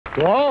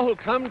To all who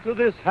come to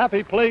this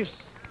happy place,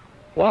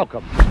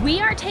 welcome. We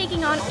are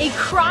taking on a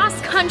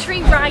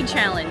cross-country ride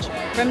challenge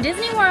from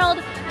Disney World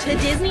to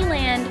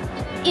Disneyland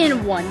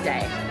in one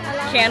day.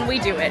 Can we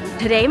do it?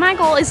 Today my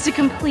goal is to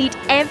complete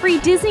every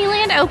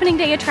Disneyland opening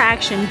day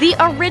attraction, the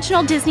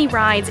original Disney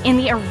rides in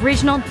the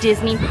original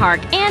Disney park,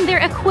 and their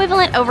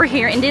equivalent over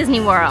here in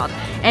Disney World.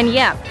 And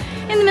yeah,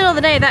 in the middle of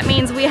the day, that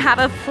means we have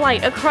a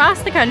flight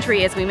across the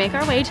country as we make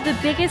our way to the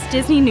biggest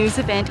Disney news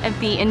event of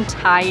the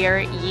entire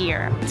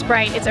year. It's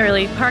bright, it's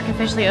early, park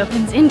officially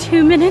opens in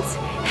 2 minutes,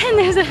 and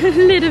there's a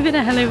little bit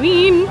of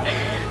Halloween,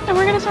 and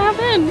we're gonna stop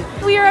in.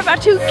 We are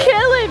about to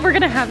kill it. We're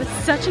gonna have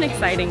such an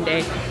exciting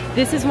day.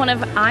 This is one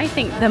of, I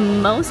think, the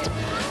most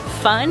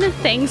fun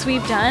things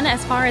we've done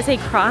as far as a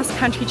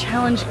cross-country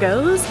challenge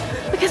goes,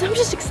 because I'm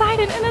just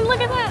excited. And then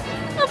look at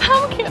that, a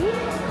pumpkin.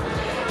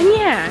 And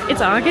yeah,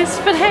 it's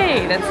August, but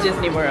hey, that's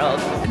Disney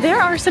World.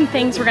 There are some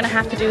things we're gonna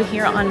have to do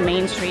here on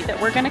Main Street that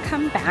we're gonna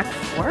come back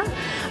for.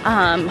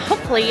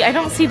 Hopefully, I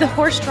don't see the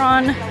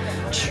horse-drawn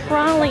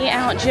trolley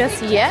out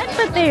just yet,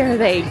 but there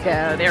they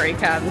go, there he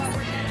comes.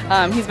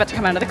 He's about to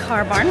come out of the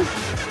car barn.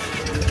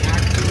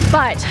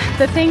 But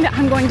the thing that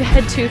I'm going to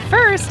head to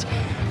first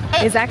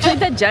is actually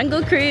the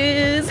Jungle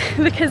Cruise,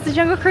 because the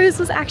Jungle Cruise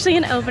was actually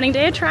an opening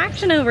day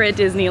attraction over at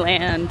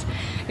Disneyland.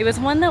 It was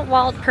one that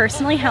Walt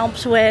personally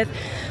helped with,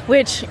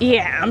 which,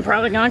 yeah, I'm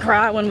probably gonna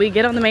cry when we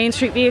get on the Main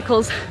Street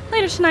vehicles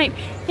later tonight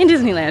in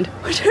Disneyland,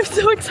 which I'm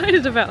so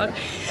excited about.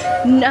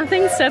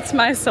 Nothing sets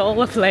my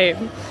soul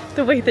aflame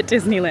the way that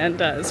Disneyland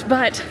does.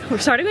 But we're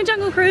starting with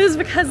Jungle Cruise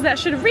because that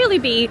should really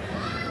be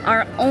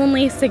our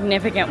only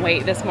significant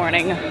wait this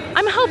morning.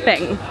 I'm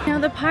hoping. Now,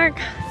 the park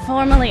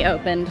formally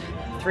opened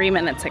 3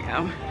 minutes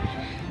ago.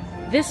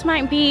 This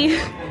might be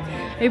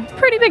a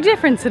pretty big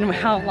difference in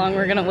how long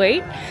we're gonna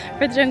wait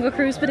for the Jungle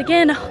Cruise, but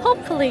again,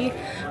 hopefully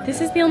this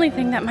is the only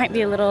thing that might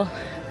be a little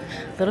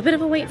bit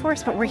of a wait for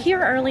us, but we're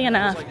here early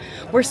enough.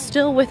 We're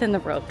still within the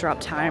rope drop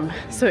time,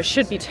 so it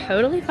should be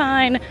totally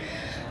fine.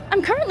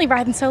 I'm currently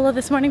riding solo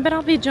this morning, but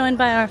I'll be joined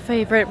by our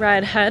favorite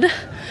ride head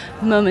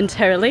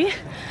momentarily,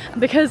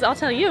 because I'll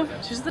tell you,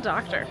 she's the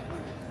doctor.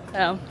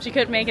 Oh, she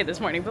couldn't make it this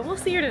morning, but we'll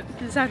see her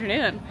this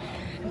afternoon.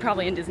 And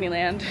probably in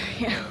Disneyland.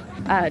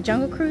 Yeah.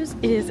 Jungle Cruise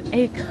is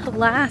a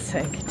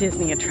classic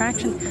Disney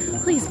attraction.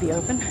 Please be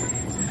open.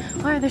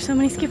 Why are there so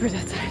many skippers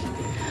outside?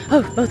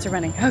 Oh, boats are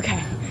running.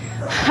 Okay.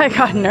 I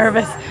got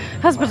nervous. I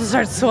was about to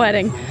start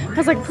sweating. I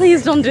was like,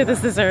 please don't do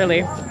this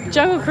early.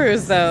 Jungle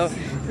Cruise, though,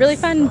 really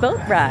fun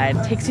boat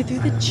ride. Takes you through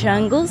the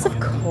jungles, of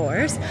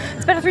course.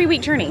 It's about a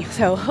 3-week journey,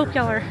 so hope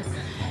y'all are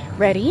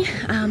ready.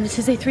 This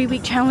is a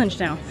 3-week challenge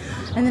now.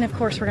 And then, of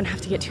course, we're gonna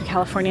have to get to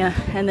California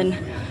and then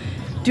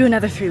do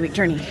another 3-week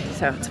journey,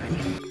 so it's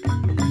fine.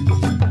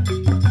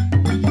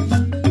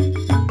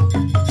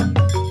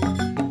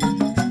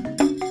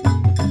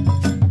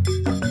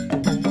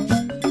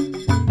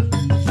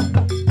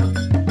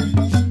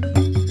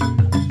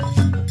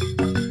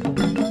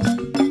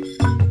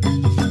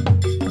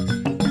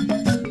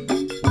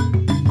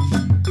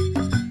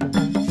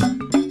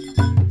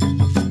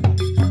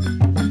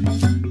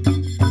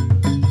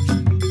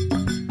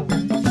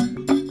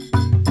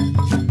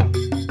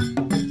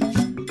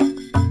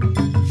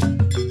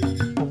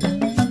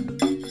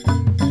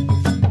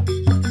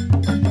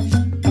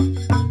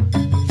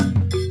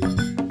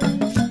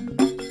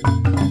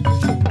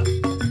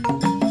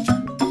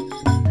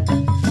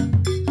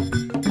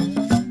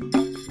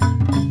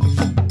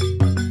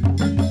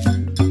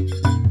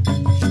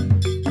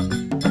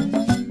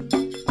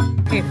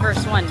 Okay,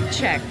 first one,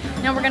 check.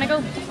 Now we're gonna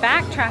go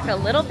backtrack a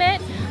little bit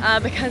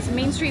because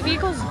Main Street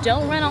vehicles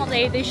don't run all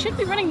day. They should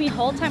be running the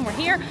whole time we're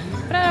here,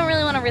 but I don't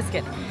really want to risk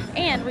it.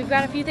 And we've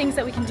got a few things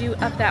that we can do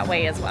up that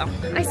way as well.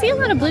 I see a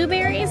lot of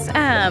blueberries.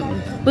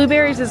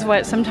 Blueberries is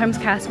what sometimes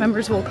cast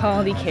members will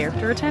call the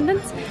character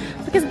attendants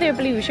because of their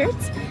blue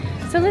shirts.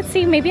 So let's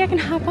see, maybe I can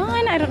hop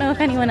on. I don't know if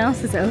anyone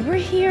else is over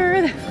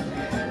here.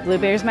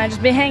 Blueberries might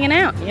just be hanging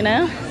out, you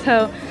know?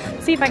 So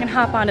see if I can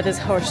hop onto this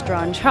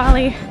horse-drawn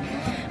trolley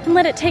and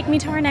let it take me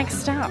to our next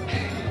stop.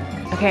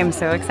 Okay, I'm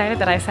so excited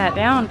that I sat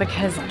down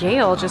because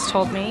Gail just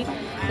told me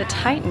that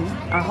Titan,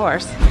 our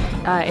horse,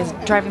 is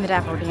driving the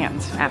Dapper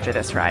Dans after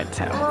this ride,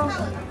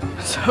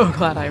 so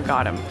glad I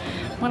got him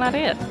when I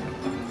did.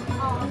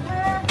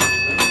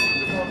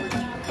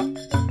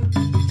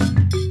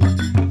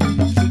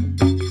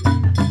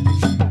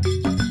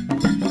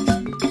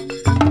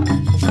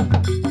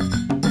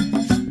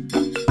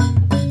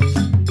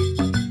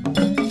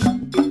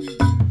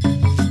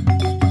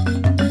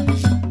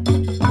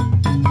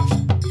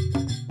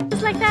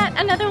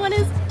 Another one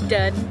is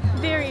done.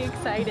 Very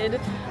excited.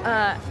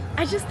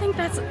 I just think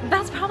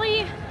that's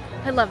probably,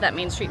 I love that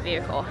Main Street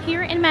vehicle.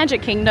 Here in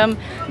Magic Kingdom,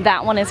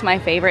 that one is my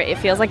favorite. It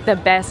feels like the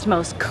best,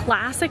 most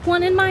classic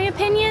one in my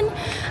opinion.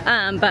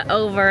 But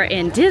over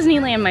in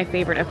Disneyland, my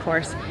favorite, of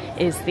course,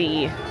 is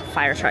the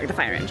fire truck, the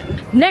fire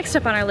engine. Next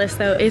up on our list,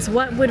 though, is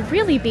what would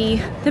really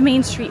be the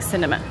Main Street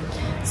Cinema.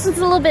 This is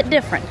a little bit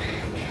different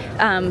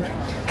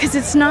because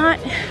it's not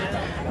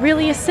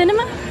really a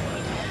cinema,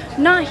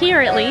 not here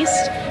at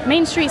least.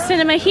 Main Street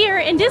Cinema here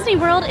in Disney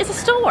World is a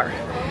store.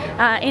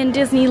 In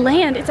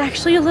Disneyland, it's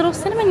actually a little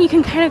cinema and you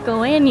can kind of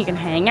go in, you can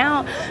hang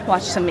out,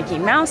 watch some Mickey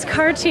Mouse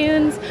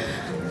cartoons.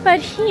 But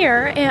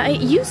here,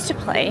 it used to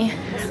play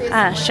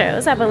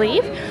shows, I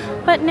believe,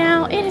 but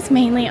now it is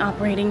mainly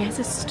operating as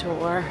a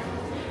store.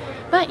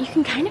 But you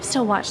can kind of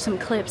still watch some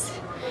clips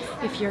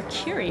if you're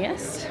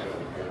curious.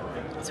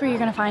 That's where you're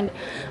gonna find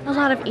a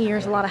lot of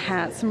ears, a lot of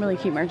hats, some really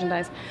cute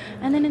merchandise.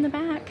 And then in the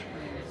back,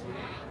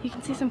 you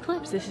can see some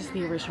clips. This is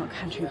the original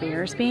Country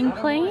Bears being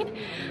played.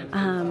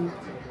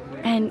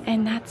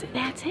 And that's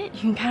it. You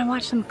can kind of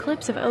watch some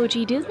clips of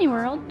OG Disney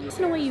World. There's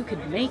no way you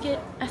could make it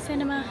a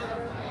cinema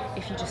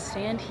if you just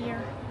stand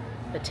here,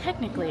 but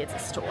technically it's a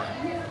store.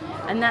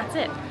 And that's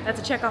it. That's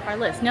a check off our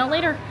list. Now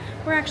later,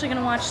 we're actually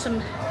gonna watch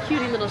some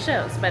cutie little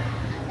shows, but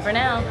for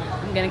now,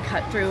 I'm gonna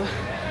cut through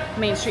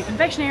Main Street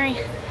Confectionery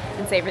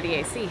and savor the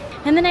AC.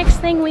 And the next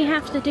thing we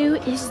have to do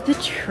is the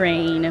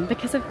train,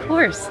 because of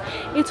course,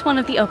 it's one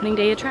of the opening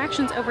day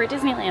attractions over at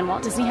Disneyland.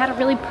 Walt Disney had a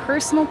really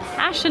personal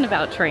passion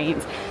about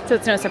trains, so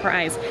it's no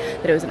surprise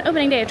that it was an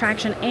opening day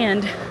attraction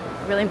and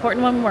a really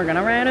important one we're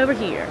gonna ride over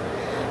here.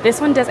 This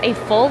one does a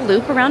full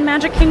loop around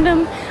Magic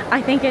Kingdom.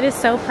 I think it is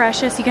so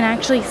precious. You can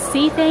actually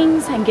see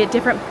things and get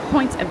different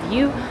points of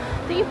view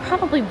that you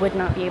probably would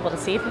not be able to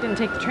see if you didn't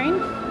take the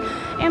train.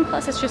 And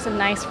plus it's just a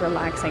nice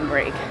relaxing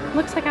break.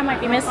 Looks like I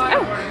might be missing,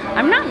 oh,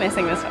 I'm not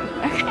missing this one,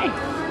 okay.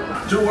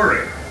 Don't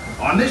worry,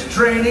 on this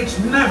train it's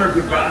never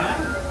goodbye.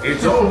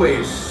 It's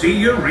always see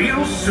you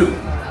real soon.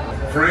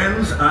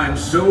 Friends, I'm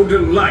so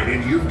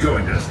delighted you've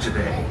joined us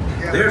today.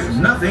 There's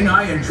nothing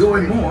I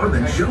enjoy more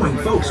than showing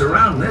folks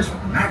around this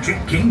Magic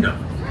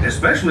Kingdom,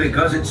 especially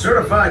because it's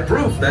certified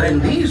proof that in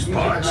these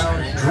parts,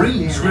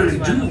 dreams really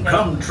do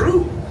come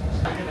true.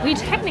 We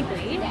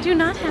technically do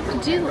not have to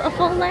do a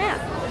full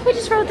lap. We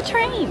just rode the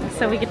train,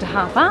 so we get to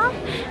hop off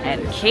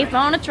and keep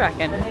on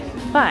a-truckin'.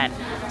 But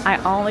I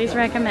always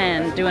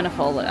recommend doing a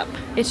full lap.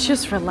 It's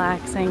just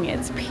relaxing,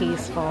 it's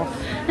peaceful,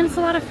 and it's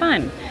a lot of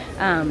fun.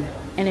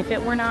 And if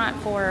it were not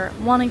for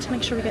wanting to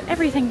make sure we get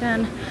everything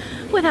done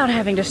without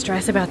having to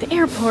stress about the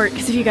airport,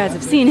 because if you guys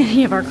have seen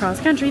any of our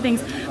cross-country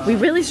things, we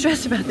really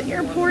stress about the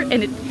airport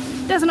and it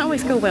doesn't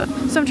always go well.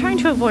 So I'm trying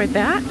to avoid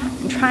that.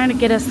 I'm trying to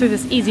get us through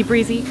this easy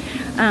breezy.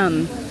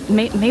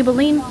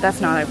 Maybelline,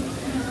 that's not a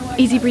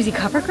easy breezy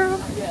cover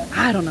girl?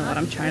 I don't know what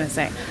I'm trying to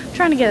say. I'm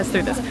trying to get us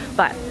through this,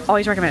 but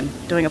always recommend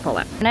doing a full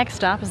lap. Next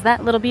stop is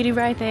that little beauty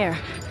right there,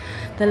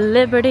 the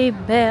Liberty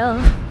Bell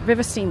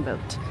River Steamboat.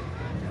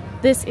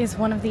 This is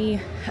one of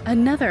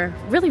another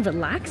really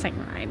relaxing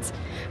rides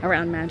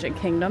around Magic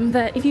Kingdom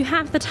that if you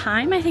have the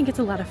time, I think it's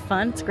a lot of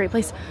fun. It's a great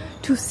place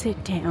to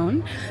sit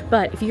down.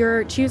 But if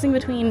you're choosing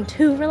between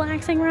two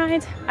relaxing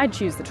rides, I'd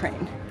choose the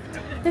train.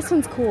 This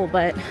one's cool,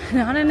 but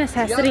not a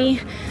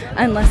necessity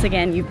unless,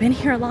 again, you've been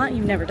here a lot,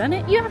 you've never done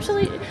it. You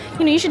absolutely,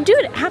 you should do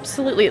it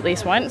absolutely at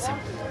least once.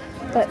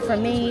 But for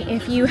me,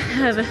 if you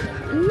have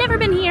never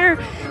been here,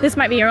 this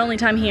might be your only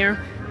time here,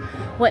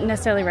 wouldn't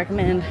necessarily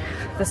recommend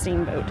the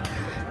steamboat.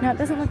 Now, it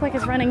doesn't look like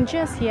it's running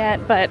just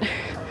yet, but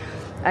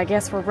I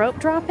guess we're rope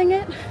dropping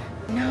it.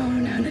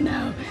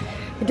 No.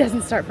 It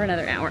doesn't start for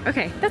another hour.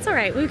 Okay, that's all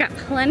right. We've got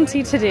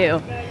plenty to do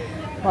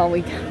while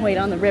we wait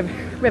on the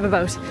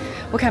riverboat.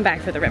 We'll come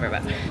back for the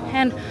riverboat.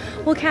 And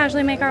we'll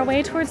casually make our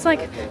way towards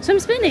like some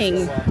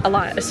spinning.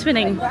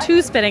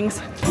 Two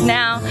spinnings.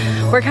 Now,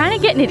 we're kind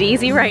of getting it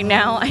easy right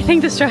now. I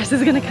think the stress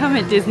is gonna come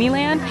at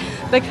Disneyland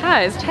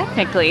because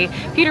technically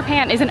Peter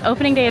Pan is an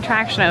opening day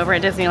attraction over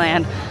at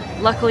Disneyland.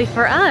 Luckily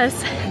for us,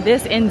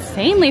 this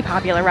insanely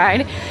popular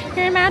ride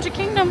here in Magic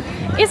Kingdom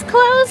is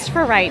closed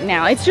for right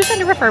now. It's just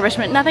under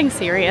refurbishment, nothing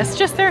serious,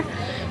 just their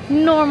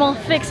normal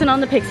fixing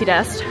on the pixie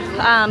dust.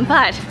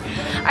 But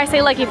I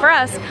say lucky for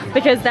us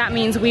because that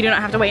means we do not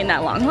have to wait in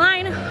that long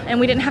line and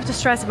we didn't have to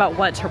stress about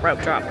what to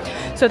rope drop.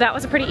 So that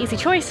was a pretty easy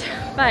choice,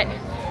 but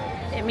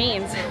it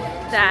means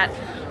that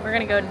we're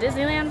gonna go to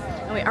Disneyland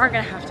and we are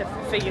gonna have to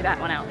figure that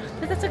one out.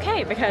 But that's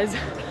okay because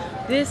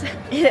this,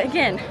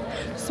 again,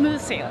 smooth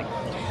sailing.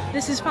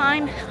 This is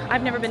fine.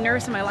 I've never been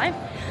nervous in my life.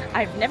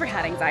 I've never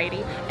had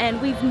anxiety,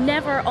 and we've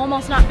never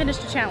almost not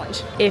finished a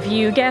challenge. If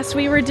you guessed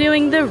we were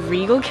doing the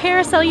Regal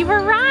Carousel, you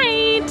were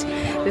right.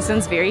 This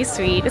one's very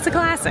sweet. It's a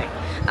classic.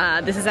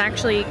 This is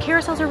actually,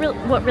 carousels are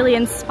what really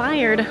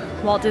inspired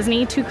Walt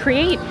Disney to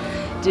create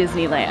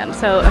Disneyland.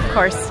 So of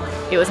course,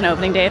 it was an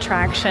opening day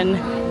attraction,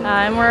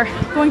 and we're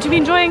going to be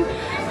enjoying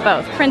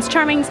both Prince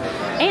Charming's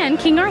and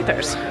King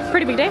Arthur's.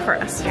 Pretty big day for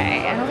us.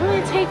 Okay, I don't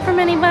really take from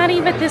anybody,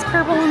 but this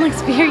purple one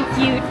looks very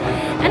cute.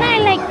 And I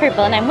like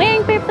purple, and I'm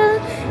wearing purple,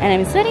 and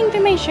I'm sweating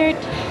through my shirt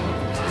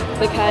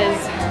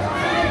because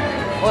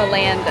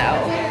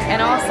Orlando.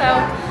 And also,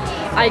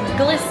 I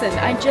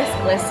just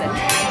glisten.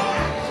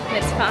 And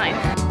it's fine.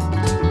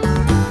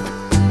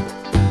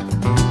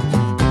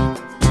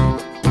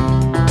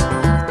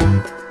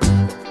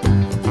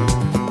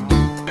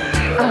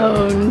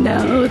 Oh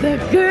no, the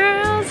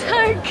girls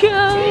are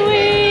going.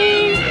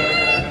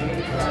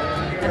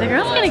 Are the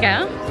girls gonna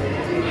go?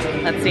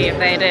 Let's see if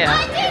they do.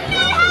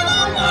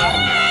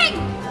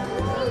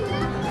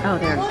 Oh,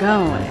 they're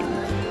going.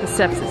 The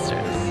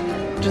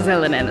stepsisters,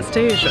 Giselle and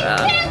Anastasia.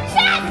 Let's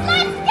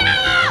go!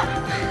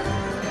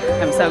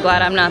 I'm so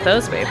glad I'm not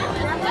those people.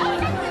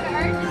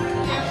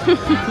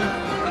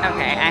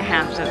 Okay,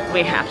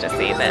 we have to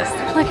see this.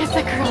 Look at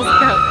the girls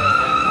go.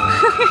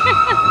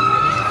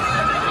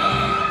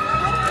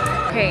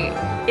 Okay,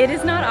 it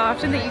is not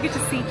often that you get to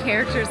see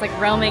characters like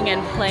roaming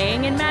and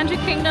playing in Magic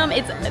Kingdom.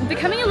 It's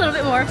becoming a little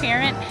bit more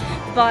apparent,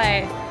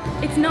 but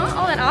it's not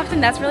all that often.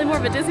 That's really more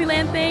of a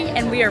Disneyland thing,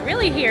 and we are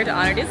really here to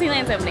honor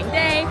Disneyland's opening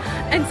day.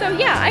 And so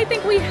yeah, I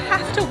think we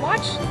have to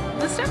watch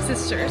the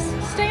stepsisters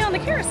stay on the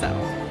carousel.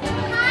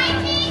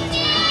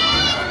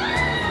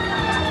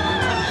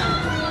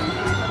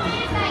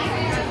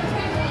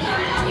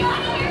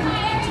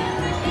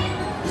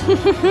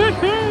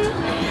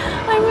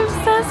 I'm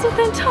obsessed with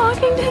them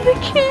talking to the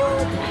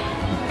kid.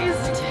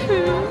 It's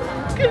too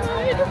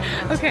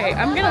good. Okay,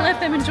 I'm gonna let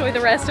them enjoy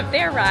the rest of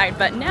their ride,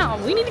 but now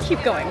we need to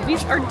keep going. We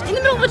are in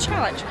the middle of a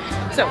challenge.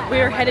 So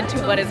we're headed to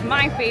what is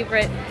my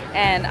favorite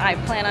and I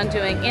plan on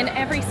doing in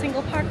every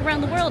single park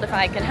around the world if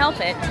I can help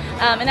it,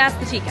 and that's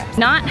the teacups.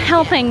 Not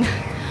helping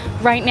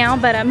right now,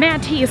 but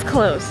Mad Tea is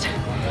closed.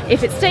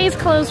 If it stays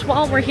closed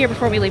while we're here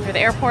before we leave for the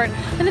airport,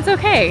 then it's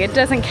okay. It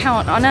doesn't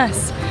count on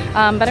us.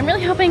 But I'm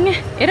really hoping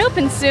it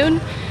opens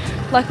soon.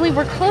 Luckily,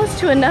 we're close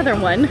to another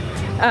one.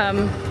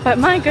 But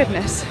my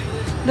goodness,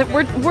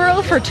 we're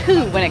 0 for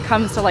 2 when it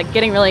comes to like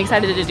getting really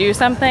excited to do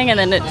something and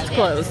then it's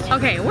closed.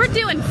 Okay, we're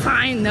doing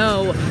fine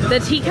though. The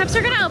teacups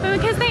are gonna open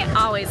because they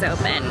always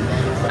open,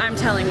 I'm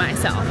telling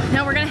myself.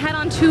 Now we're gonna head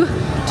on to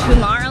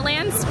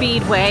Tomorrowland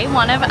Speedway,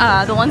 one of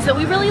the ones that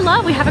we really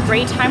love. We have a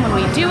great time when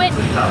we do it.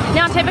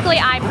 Now typically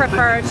I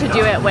prefer to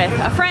do it with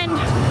a friend,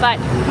 but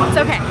it's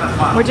okay.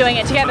 We're doing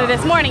it together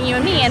this morning, you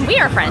and me, and we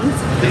are friends,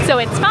 so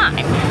it's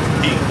fine.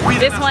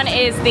 This one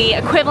is the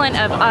equivalent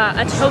of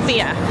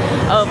Autopia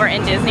over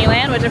in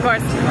Disneyland, which of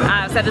course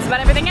I've said this about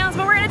everything else,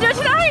 but we're gonna do it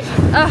tonight.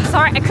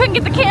 Sorry, I couldn't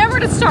get the camera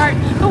to start,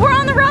 but we're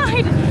on the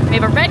ride. We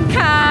have a red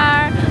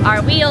car,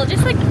 our wheel,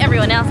 just like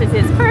everyone else's,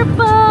 is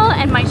purple,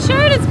 and my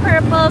shirt is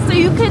purple, so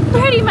you could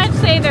pretty much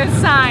say there's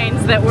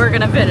signs that we're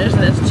gonna finish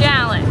this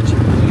challenge.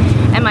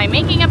 Am I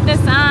making up the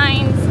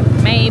signs?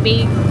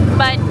 Maybe,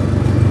 but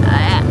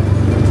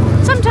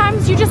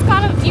sometimes you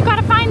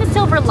gotta find the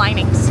silver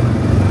linings.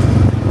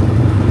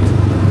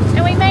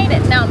 And we made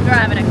it. Now I'm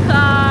driving a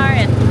car,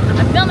 and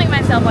I'm filming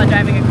myself while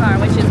driving a car,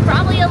 which is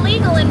probably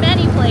illegal in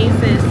many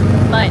places,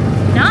 but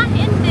not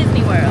in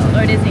Disney World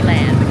or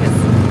Disneyland,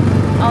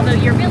 because although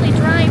you're really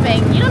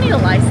driving, you don't need a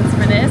license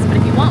for this, but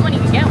if you want one, you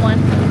can get one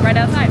right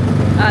outside.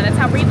 That's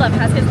how Breedlove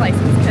has his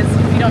license, because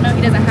if you don't know,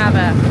 he doesn't have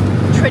a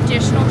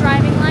traditional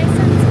driving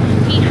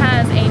license. He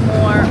has a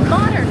more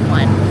modern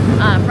one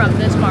from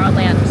the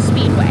Tomorrowland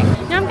Speedway.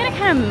 Now I'm gonna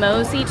kind of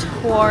mosey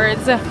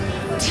towards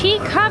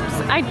teacups.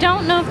 I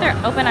don't know if they're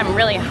open. I'm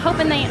really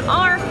hoping they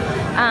are.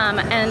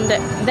 And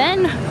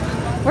then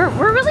we're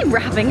really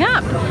wrapping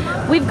up.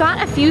 We've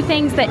got a few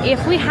things that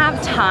if we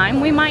have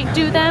time, we might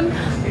do them,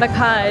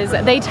 because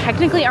they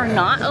technically are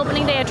not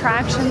opening day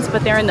attractions,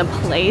 but they're in the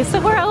place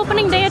of where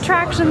opening day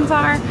attractions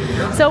are.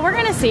 So we're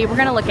gonna see, we're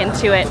gonna look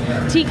into it.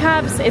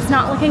 Teacups, it's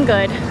not looking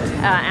good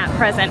at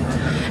present.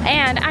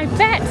 And I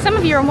bet some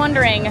of you are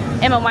wondering,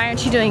 Emma, why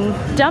aren't you doing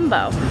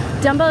Dumbo?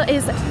 Dumbo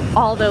is,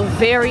 although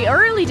very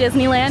early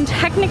Disneyland,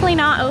 technically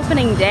not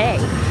opening day.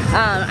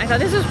 I thought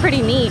this was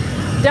pretty neat.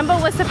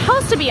 Dumbo was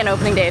supposed to be an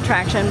opening day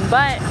attraction,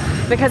 but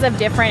because of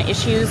different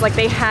issues, like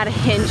they had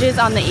hinges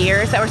on the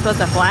ears that were supposed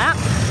to flap,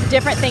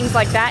 different things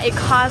like that, it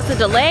caused a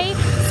delay,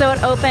 so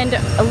it opened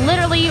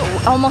literally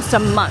almost a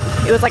month.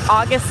 It was like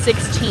August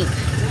 16th.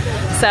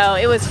 So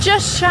it was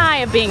just shy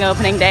of being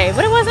opening day,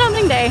 but it wasn't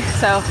opening day,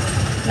 so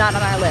not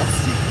on our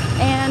list.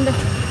 And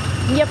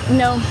yep,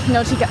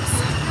 no teacups.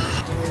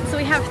 So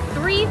we have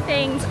 3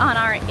 things on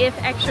our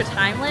if extra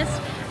time list,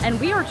 and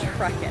we are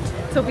trucking.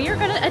 So we are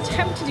gonna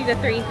attempt to do the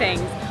 3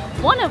 things.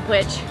 One of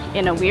which,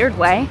 in a weird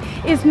way,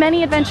 is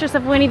Many Adventures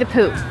of Winnie the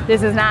Pooh.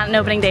 This is not an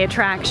opening day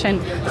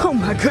attraction. Oh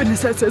my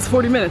goodness, that says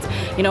 40 minutes.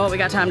 You know what, we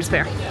got time to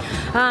spare.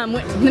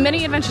 The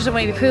Many Adventures of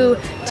Winnie the Pooh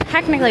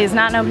technically is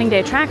not an opening day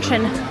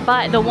attraction,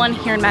 but the one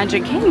here in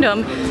Magic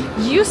Kingdom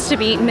used to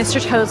be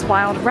Mr. Toad's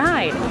Wild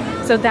Ride.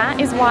 So that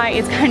is why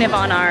it's kind of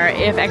on our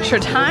if extra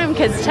time,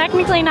 because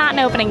technically not an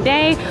opening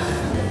day,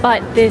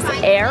 but this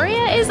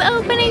area is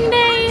opening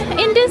day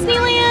in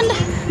Disneyland,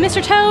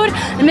 Mr. Toad,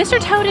 and Mr.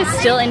 Toad is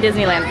still in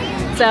Disneyland.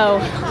 So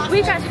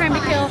we've got time to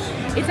kill.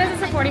 It says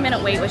it's a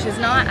 40-minute wait, which is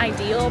not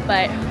ideal,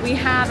 but we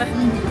have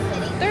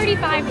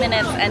 35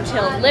 minutes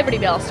until Liberty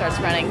Bell starts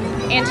running,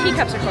 and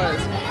teacups are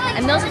closed.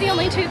 And those are the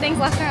only 2 things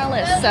left on our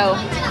list, so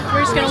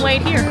we're just gonna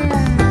wait here.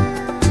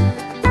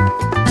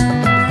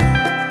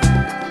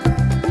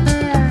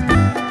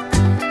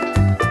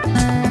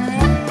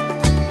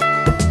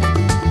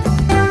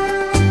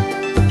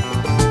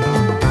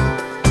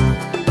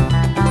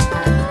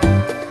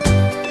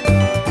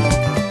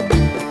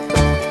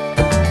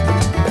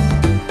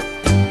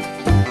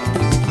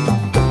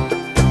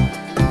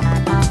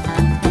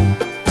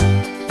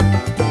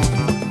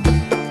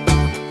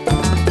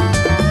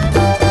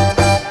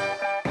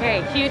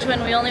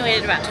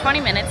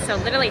 20 minutes, so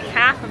literally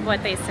half of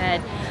what they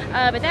said.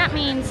 But that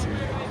means,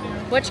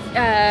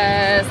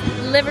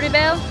 Liberty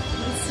Bell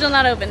is still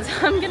not open,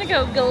 so I'm gonna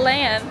go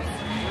glance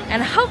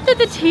and hope that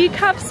the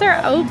teacups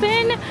are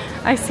open.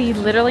 I see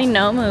literally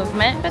no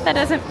movement, but that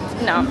doesn't,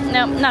 no,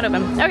 not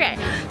open. Okay,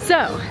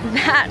 so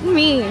that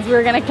means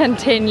we're gonna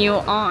continue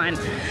on.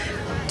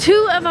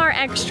 2 of our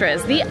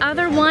extras. The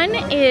other one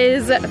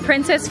is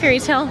Princess Fairy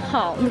Tale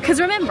Hall.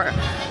 Because remember,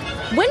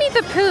 Winnie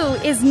the Pooh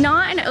is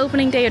not an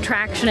opening day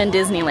attraction in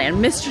Disneyland.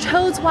 Mr.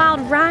 Toad's Wild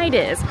Ride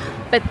is.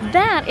 But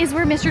that is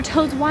where Mr.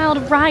 Toad's Wild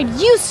Ride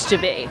used to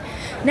be.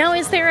 Now,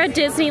 is there a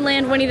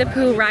Disneyland Winnie the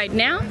Pooh ride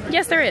now?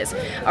 Yes, there is.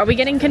 Are we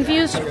getting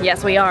confused?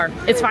 Yes, we are.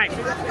 It's fine.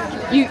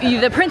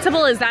 The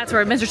principle is that's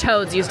where Mr.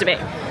 Toad's used to be.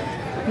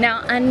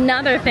 Now,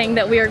 another thing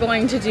that we are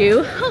going to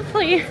do,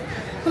 hopefully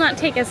will not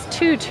take us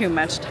too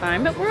much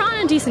time, but we're on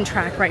a decent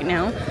track right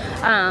now.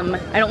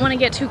 I don't want to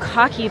get too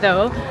cocky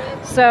though,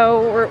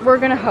 so we're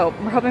gonna hope.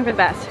 We're hoping for the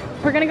best.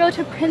 We're gonna go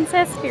to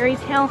Princess Fairy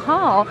Tale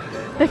Hall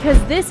because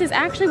this is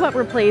actually what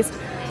replaced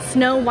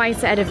Snow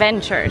White's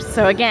Adventures.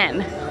 So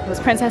again,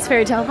 was Princess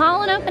Fairy Tale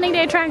Hall an opening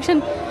day attraction?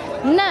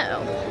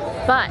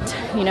 No, but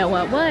you know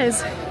what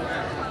was?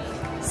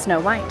 Snow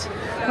White.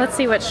 Let's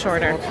see what's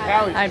shorter.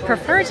 I'd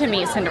prefer to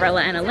meet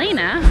Cinderella and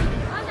Elena.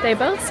 They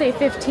both say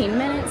 15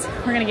 minutes.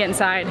 We're gonna get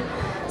inside,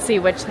 see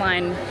which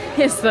line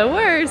is the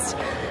worst,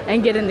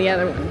 and get in the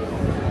other one.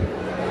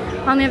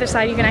 On the other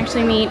side, you can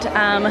actually meet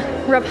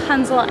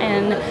Rapunzel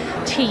and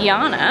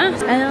Tiana.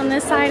 And on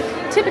this side,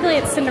 typically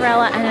it's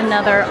Cinderella and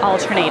another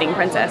alternating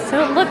princess.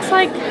 So it looks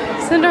like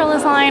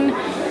Cinderella's line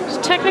is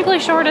technically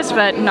shortest,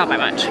 but not by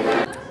much.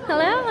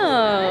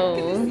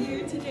 Hello.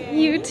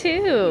 You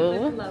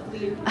too.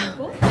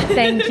 Oh,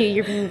 thank you.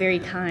 You're being very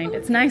kind.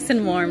 It's nice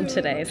and warm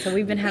today, so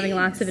we've been having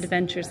lots of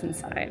adventures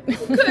inside. Good,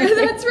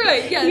 that's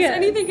right. Yes, yeah.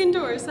 Anything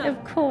indoors, huh?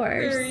 Of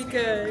course. Very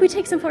good. Can we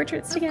take some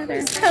portraits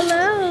together?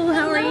 Hello,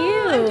 how are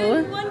you? I'm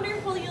doing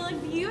wonderful. You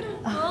look beautiful.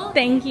 Oh,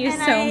 thank you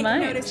so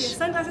much. I noticed you have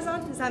sunglasses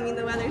on. Does that mean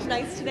the weather's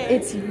nice today?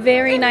 It's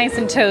very nice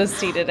and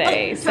toasty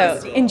today, so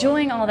toasty.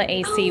 Enjoying all the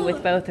AC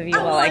with both of you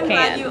while I I'm can.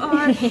 glad you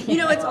are. You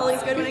know it's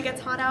always good when it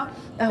gets hot out?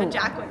 Oh. A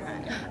jacqueline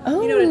ride.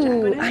 Oh, you know what a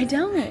jacqueline is? I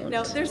don't.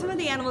 No, there's some of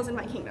the animals in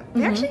my kingdom.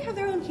 They actually have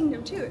their own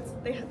kingdom too.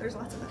 There's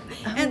lots of them.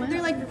 And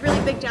they're like really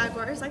big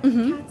jaguars, like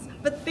cats,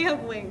 but they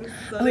have wings.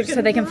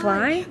 So they can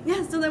fly?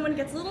 Yeah, so then when it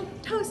gets a little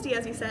toasty,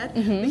 as you said,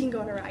 we can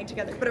go on a ride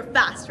together, but a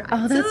fast ride.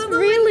 Oh, that's so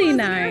really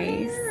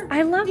nice.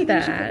 I love Maybe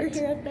you should that. put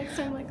your hair up next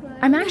time like that.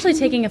 I'm actually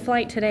taking a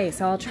flight today,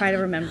 so I'll try to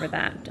remember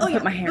that. I'll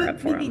put my hair up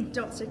for maybe him.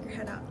 don't stick your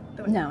head out.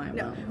 No, I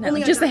won't. No,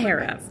 Only on just the top hair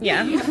of up. rides.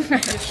 Yeah.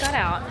 Just got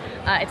out.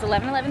 It's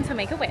 11:11, so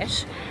make a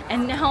wish.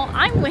 And now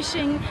I'm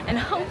wishing and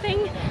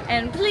hoping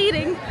and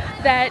pleading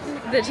that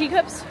the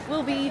teacups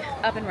will be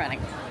up and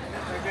running.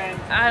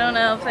 I don't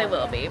know if they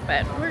will be,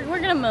 but we're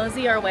gonna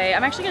mosey our way.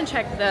 I'm actually gonna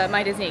check the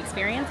My Disney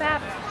Experience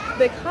app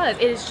because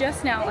it is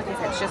just now, like I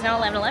said, it's just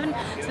now 11:11.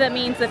 So that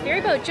means the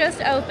ferry boat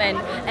just opened,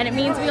 and it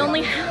means we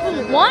only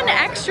have one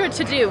extra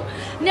to do.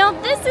 Now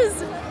this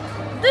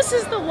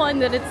is the one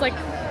that it's like,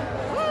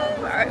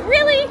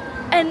 really?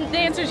 And the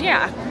answer is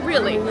yeah,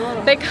 really.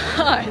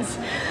 Because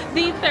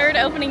the third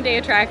opening day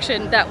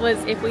attraction that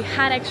was, if we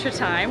had extra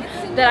time,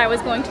 that I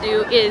was going to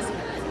do is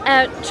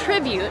a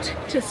tribute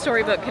to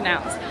Storybook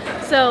Canals.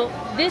 So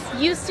this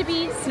used to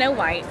be Snow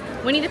White.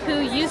 Winnie the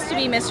Pooh used to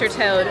be Mr.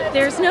 Toad.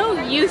 There's no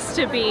used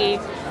to be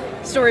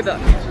Storybook.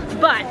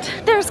 But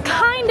there's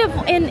kind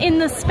of, in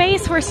the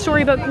space where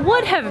Storybook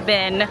would have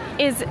been,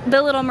 is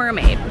the Little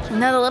Mermaid.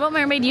 Now the Little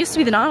Mermaid used to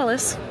be the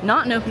Nautilus,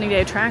 not an opening day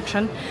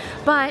attraction,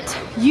 but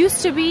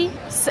used to be,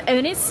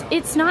 and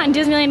it's not in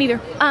Disneyland either.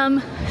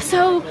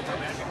 So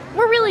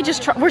we're really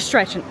just, we're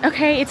stretching,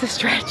 okay? It's a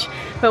stretch,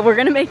 but we're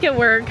gonna make it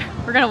work.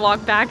 We're gonna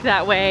walk back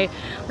that way.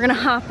 We're gonna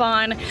hop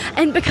on,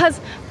 and because,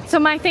 so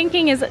my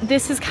thinking is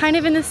this is kind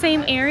of in the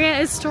same area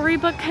as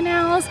Storybook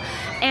Canals,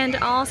 and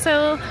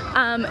also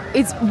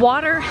it's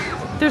water,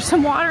 there's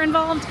some water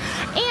involved,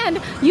 and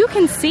you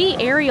can see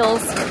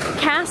Ariel's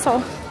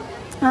castle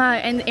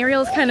and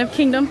Ariel's kind of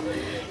kingdom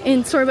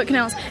in Storybook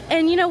Canals.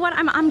 And you know what,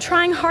 I'm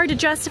trying hard to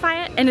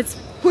justify it, and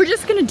we're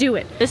just gonna do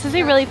it. This is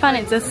a really fun,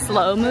 it's a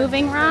slow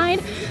moving ride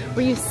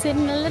where you sit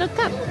in a little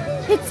cup.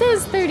 It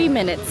says 30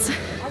 minutes.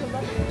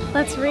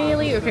 Let's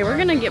really, okay, we're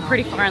gonna get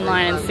pretty far in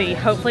line and see.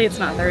 Hopefully it's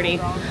not 30,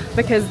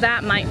 because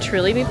that might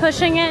truly be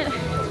pushing it.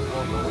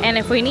 And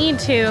if we need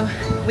to,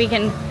 we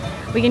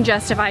can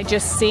justify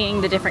just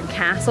seeing the different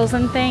castles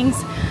and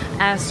things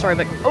as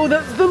Storybook. Oh,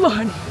 that's the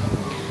line.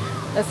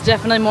 That's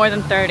definitely more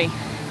than 30.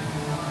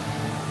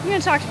 I'm gonna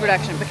talk to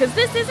production because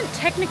this isn't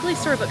technically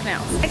Storybook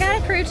Canals. I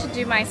got a crew to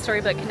do my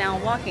Storybook Canal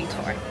walking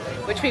tour,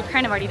 which we've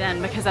kind of already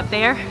done, because up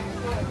there,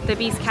 the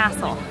Beast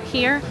Castle.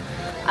 Here,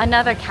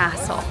 another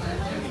castle.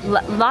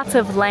 Lots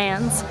of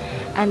lands,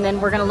 and then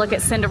we're gonna look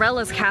at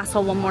Cinderella's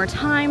castle one more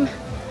time,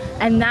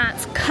 and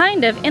that's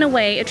kind of, in a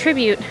way, a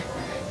tribute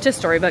to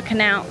Storybook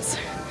Canals.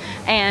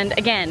 And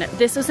again,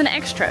 this was an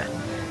extra.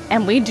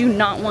 and we do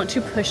not want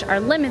to push our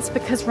limits,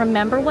 because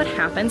remember what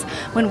happens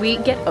when we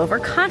get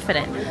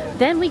overconfident.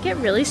 Then we get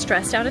really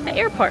stressed out at the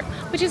airport,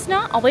 which is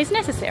not always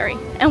necessary.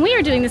 And we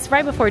are doing this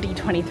right before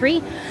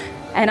D23,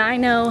 and I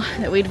know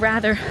that we'd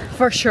rather,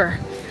 for sure,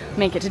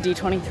 make it to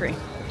D23.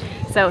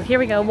 So here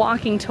we go,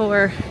 walking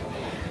tour,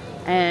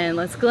 and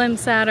let's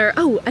glimpse at her.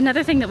 Oh,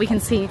 another thing that we can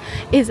see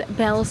is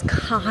Belle's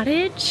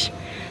cottage.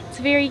 It's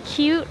very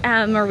cute.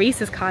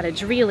 Maurice's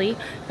cottage, really,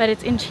 but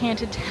it's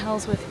Enchanted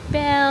Tales with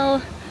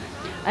Belle.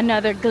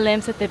 Another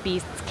glimpse at the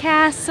Beast's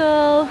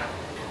castle.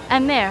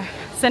 And there,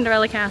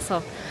 Cinderella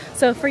Castle.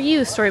 So for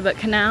you, Storybook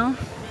Canal,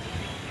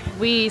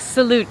 we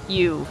salute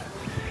you,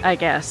 I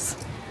guess.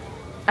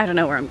 I don't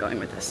know where I'm going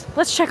with this.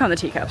 Let's check on the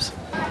teacups.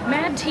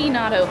 Mad Tea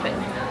not open.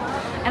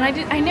 And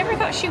I never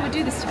thought she would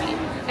do this to me.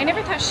 I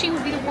never thought she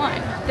would be the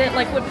one that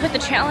like would put the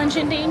challenge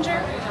in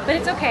danger, but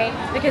it's okay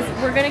because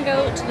we're gonna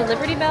go to the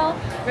Liberty Bell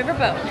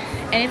Riverboat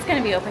and it's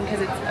gonna be open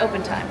because it's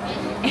open time.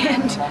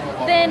 And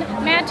then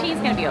Mad Tea is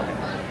gonna be open.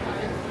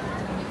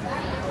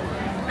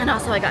 And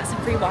also I got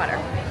some free water.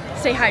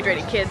 Stay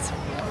hydrated, kids.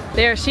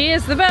 There she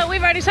is, the boat.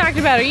 We've already talked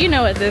about her. You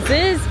know what this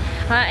is.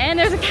 And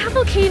there's a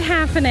cavalcade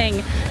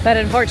happening, but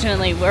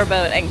unfortunately we're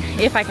boating,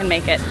 if I can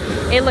make it.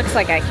 It looks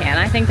like I can.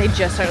 I think they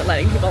just started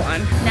letting people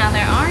on. Now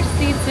there are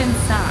seats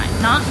inside,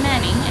 not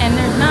many, and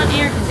there's not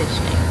air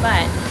conditioning,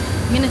 but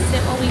I'm gonna sit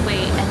while we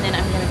wait, and then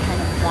I'm gonna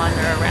kind of wander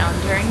around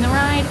during the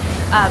ride,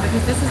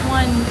 because this is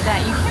one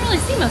that you can't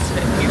really see most of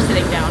it when you're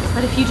sitting down,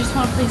 but if you just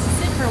want a place to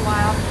sit for a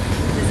while,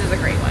 this is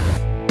a great one.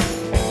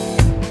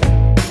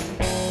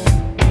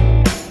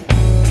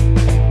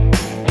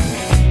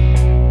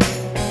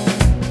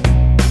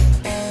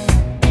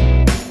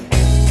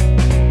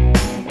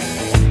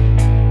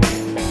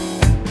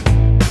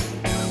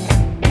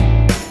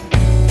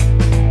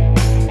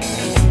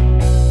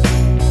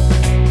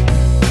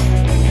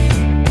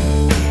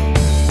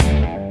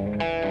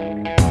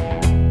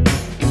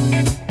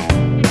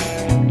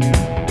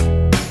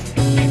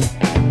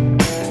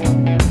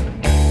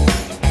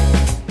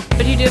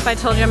 If I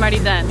told you I'm already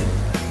done?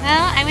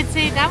 Well, I would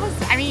say that was,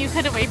 I mean, you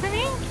couldn't wait for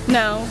me?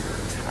 No.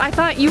 I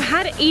thought you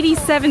had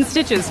 87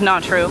 stitches.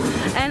 Not true.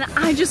 And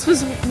I just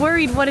was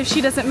worried, what if she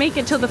doesn't make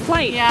it till the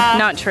flight? Yeah.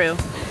 Not true.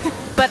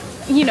 But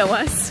you know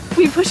us.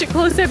 We push it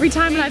close every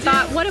time, and I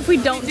thought, what if we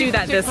don't do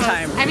that this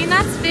time? I mean,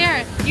 that's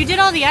fair. You did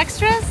all the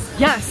extras?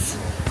 Yes.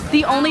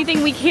 The only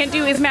thing we can't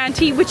do is Mad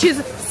Tea, which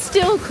is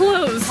still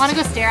closed. Want to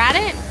go stare at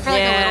it for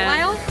like a little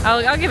while?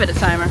 I'll give it a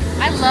timer.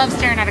 I love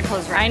staring at a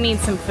closed ride. I need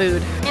some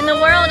food. In the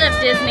world of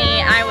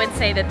Disney, I would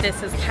say that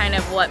this is kind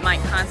of what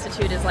might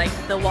constitute as like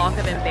the walk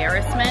of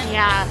embarrassment.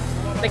 Yeah.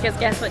 Because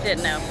guess what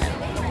didn't open?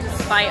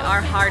 Despite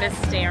our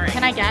hardest staring.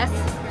 Can I guess?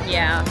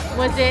 Yeah.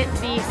 Was it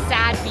the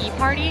sad bee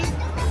party?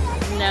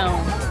 No.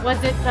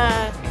 Was it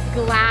the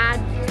glad,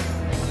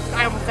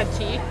 I almost said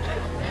tea.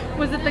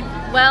 Was it the,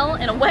 well,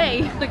 in a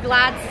way. the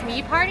glad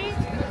smee party?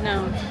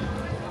 No.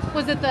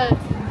 Was it the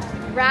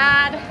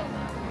rad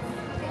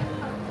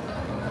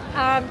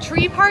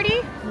tree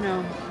party?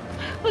 No.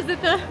 Was it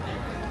the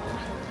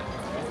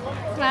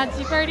glad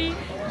tea party?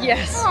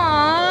 Yes.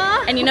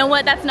 Aww. And you know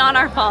what? That's not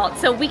our fault.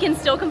 So we can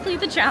still complete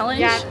the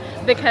challenge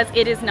because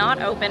it is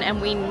not open and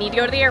we need to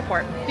go to the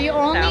airport. The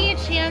only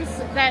chance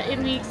that it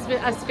makes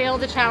us fail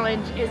the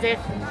challenge is if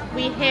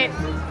we hit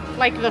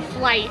like the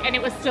flight and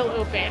it was still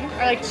open,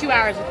 or like 2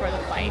 hours before the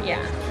flight.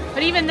 Yeah.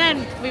 But even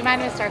then, we might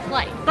miss our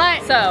flight.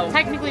 But so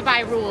technically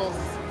by rules,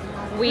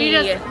 we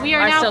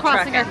are now still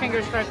crossing trucking our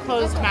fingers for a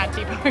closed Mad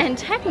Tea party. And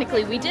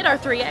technically we did our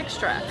 3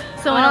 extra.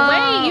 So in a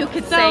way you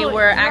could say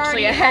we're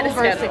actually ahead of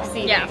schedule.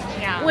 Succeeding.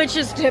 Yeah. Which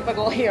is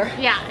typical here.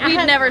 Yeah.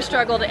 We've never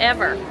struggled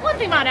ever. One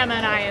thing about Emma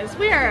and I is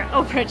we are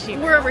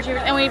overachievers. We're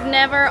overachievers, and we've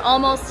never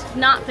almost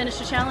not finished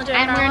a challenge in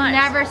our lives. And we're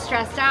never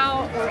stressed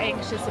out or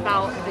anxious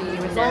about the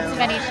results of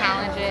any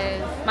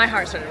challenges. My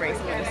heart started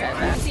racing when you said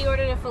that. She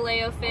ordered a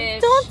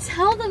Filet-O-Fish. Don't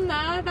tell them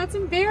that. That's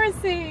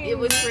embarrassing. It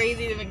was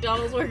crazy. The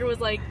McDonald's worker was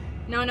like,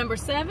 no, number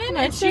 7,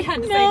 and she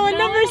had to say, no, no,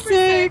 number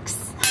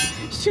 6.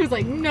 She was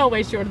like, no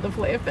way she ordered the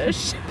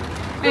Filet-O-Fish.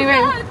 Anyway,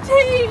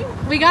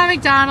 we got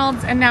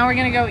McDonald's and now we're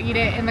gonna go eat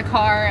it in the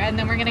car, and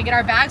then we're gonna get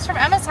our bags from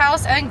Emma's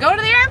house and then go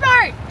to the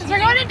airport because we're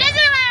going to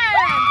Disneyland.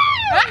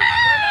 We're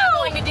not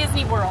going to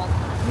Disney World.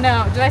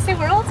 No, did I say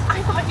World?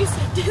 I thought you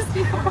said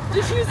Disney World.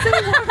 Did you say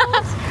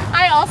World?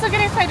 I also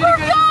get excited to go to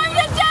Disney.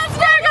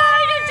 We're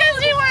going to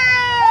Disney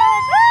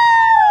World!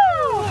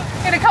 Woo!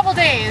 In a couple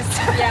days.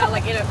 Yeah,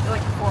 like in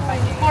like 4 or 5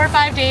 days. 4 or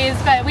 5 days,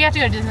 but we have to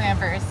go to Disneyland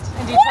first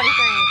and do 23.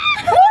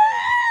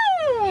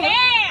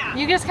 Yeah!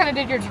 You just kind of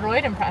did your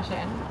droid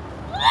impression.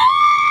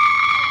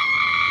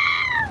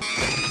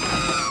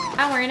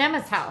 And we're in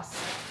Emma's house.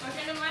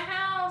 Welcome to my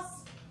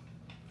house.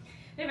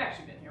 They've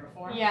actually been here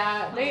before.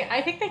 Yeah,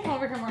 I think they come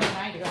over here more than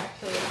I do,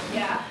 actually.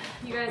 Yeah.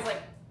 You guys,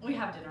 like, we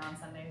have dinner on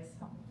Sundays.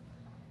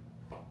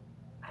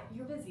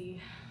 You're busy.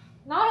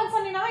 Not on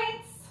Sunday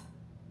nights.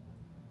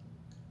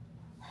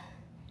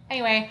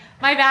 Anyway,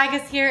 my bag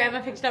is here. Emma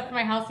picked it up from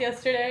my house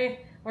yesterday.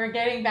 We're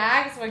getting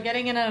bags. We're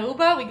getting in an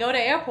Uber. We go to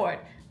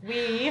airport.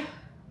 We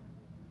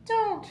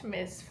don't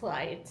miss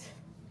flight.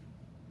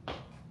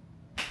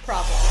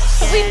 problem.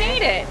 But we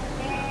made it.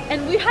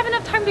 And we have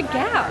enough time to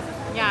gab.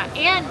 Yeah,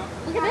 and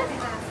look at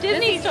this.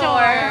 Disney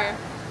store.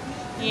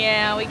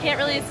 Yeah, we can't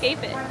really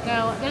escape it.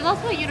 No, there's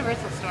also a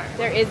Universal store.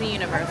 There is a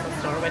Universal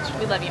store, which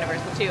we love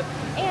Universal too.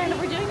 And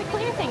we're doing the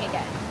clear thing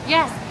again.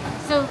 Yes,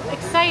 so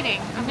exciting.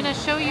 I'm gonna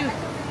show you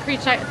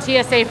pre-check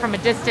TSA from a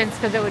distance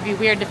because it would be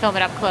weird to film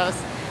it up close.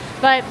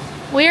 But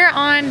we're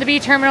on the B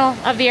terminal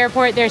of the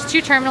airport. There's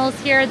 2 terminals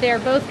here. They're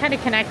both kind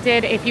of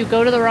connected. If you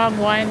go to the wrong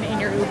one in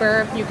your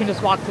Uber, you can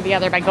just walk to the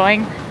other by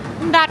going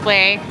that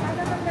way.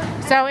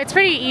 So it's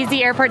pretty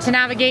easy airport to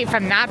navigate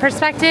from that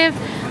perspective.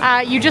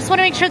 You just want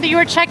to make sure that you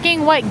are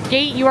checking what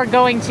gate you are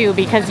going to,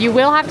 because you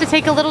will have to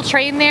take a little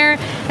train there.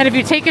 And if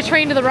you take a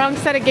train to the wrong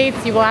set of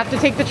gates, you will have to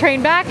take the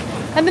train back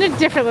and then a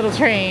different little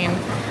train.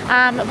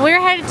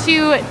 We're headed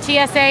to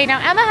TSA. Now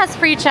Emma has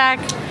pre-check.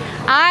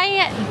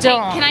 I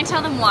don't. Hey, can I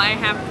tell them why I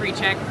have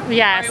pre-check?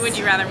 Yes. Or would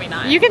you rather me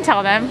not? You can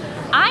tell them.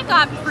 I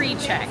got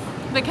pre-check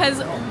because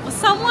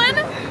someone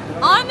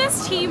on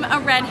this team, a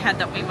redhead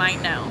that we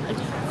might know,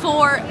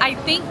 for I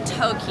think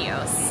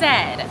Tokyo,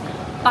 said,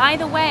 by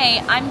the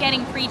way, I'm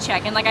getting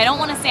pre-check, and like I don't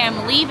want to say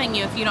I'm leaving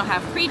you if you don't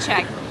have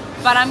pre-check,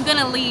 but I'm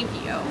gonna leave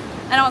you.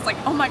 And I was like,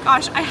 oh my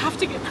gosh, I have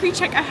to get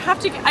pre-check.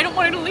 I don't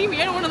want her to leave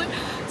me. I don't want to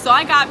leave. So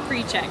I got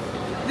pre-check.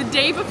 The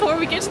day before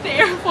we get to the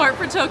airport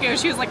for Tokyo,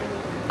 she was like,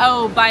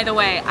 oh, by the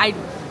way, I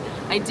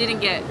didn't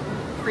get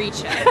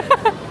pre-check.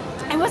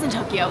 It wasn't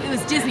Tokyo, it was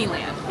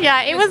Disneyland.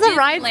 Yeah, it was a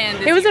ride.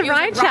 It was a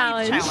ride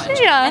challenge.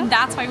 Yeah. And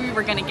that's why we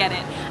were gonna get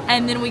it.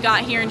 And then we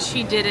got here and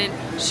she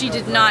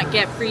did not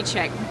get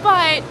pre-check,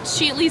 but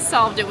she at least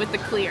solved it with the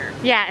clear.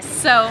 Yes.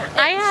 So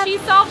she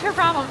solved her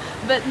problem,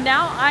 but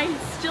now I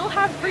still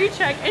have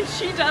pre-check and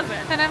she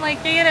doesn't. And I'm like,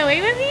 you get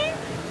away with me?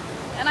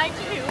 And I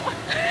do.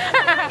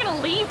 I'm not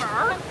gonna leave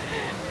her.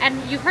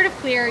 And you've heard of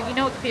clear, you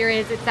know what clear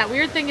is. It's that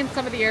weird thing in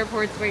some of the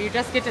airports where you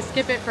just get to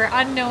skip it for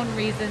unknown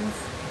reasons.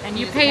 And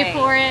you pay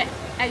for it,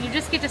 and you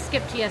just get to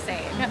skip TSA.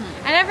 Mm-hmm.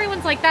 And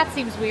everyone's like, that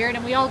seems weird,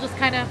 and we all just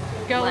kind of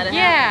go,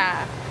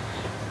 yeah.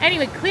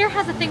 Anyway, Clear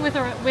has a thing with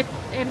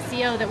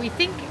MCO that we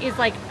think is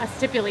like a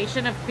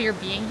stipulation of Clear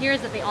being here,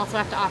 is that they also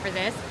have to offer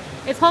this.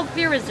 It's called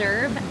Clear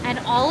Reserve, and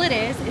all it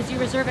is you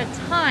reserve a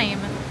time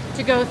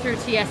to go through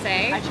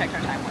TSA. I checked our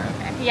time, we're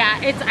okay. Yeah,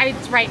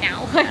 it's right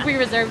now. Like we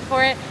reserved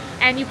for it.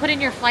 And you put in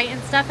your flight and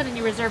stuff, and then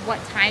you reserve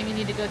what time you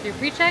need to go through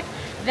pre-check.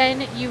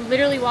 Then you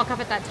literally walk up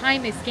at that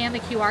time, they scan the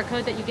QR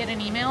code that you get in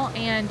an email,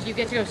 and you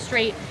get to go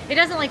straight. It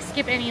doesn't like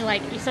skip any,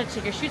 like you still have to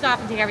take your shoes off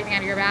and take everything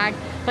out of your bag,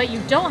 but you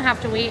don't have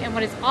to wait in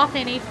what is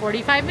often a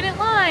 45-minute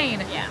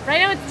line. Yeah. Right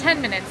now it's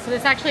 10 minutes, so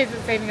this actually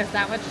isn't saving us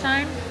that much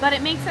time. But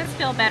it makes us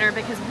feel better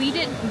because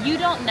you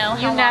don't know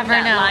how long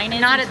that line is.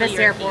 Not at this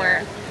airport.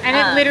 Here. And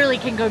it literally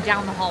can go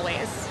down the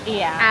hallways.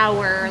 Yeah.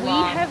 Hour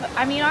long.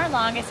 Our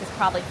longest is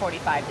probably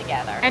 45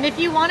 together. And if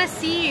you want to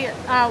see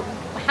how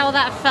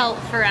that felt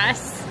for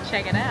us,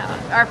 check it out.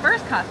 Our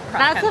first cross country.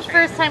 That's the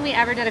first time we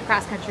ever did a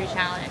cross country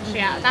challenge. Mm-hmm.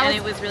 Yeah,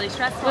 it was really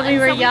stressful. When we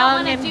were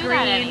young and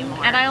green,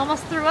 and I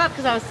almost threw up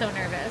because I was so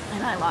nervous.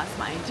 And I lost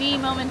my ID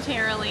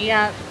momentarily.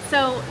 Yeah.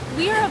 So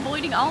we are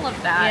avoiding all of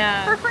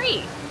that for free,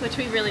 which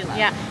we really love.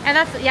 Yeah, and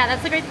that's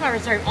the great thing about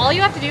Reserve. All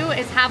you have to do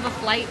is have a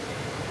flight,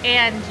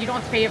 and you don't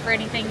have to pay for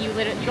anything. You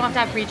don't have to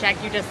have pre-check.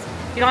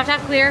 You don't have to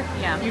have clear.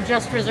 Yeah. You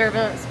just reserve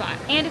a spot.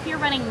 And if you're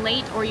running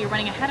late or you're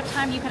running ahead of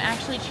time, you can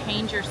actually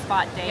change your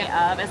spot day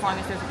of, as long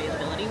as there's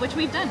availability, which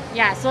we've done.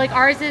 Yeah, so like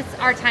our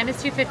time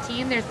is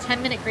 2:15. There's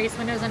 10-minute grace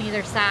windows on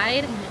either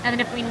side. Mm-hmm. And then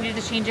if we needed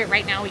to change it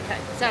right now, we could.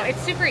 So it's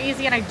super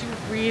easy, and I do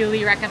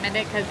really recommend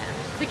it because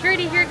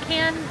security here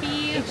can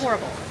be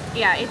horrible.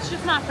 Yeah, it's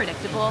just not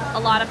predictable a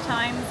lot of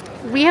times.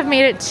 We have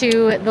made it to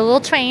the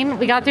little train.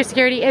 We got through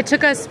security. It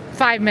took us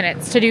 5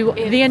 minutes to do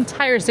the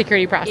entire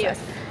security process.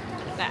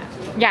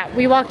 Yeah,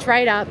 we walked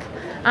right up.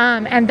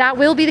 And that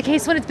will be the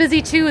case when it's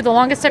busy too. The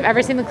longest I've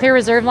ever seen the Clear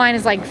Reserve line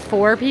is like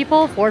 4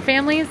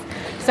 families.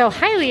 So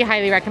highly,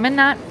 highly recommend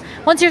that.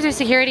 Once you're through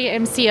security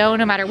at MCO,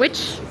 no matter which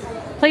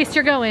place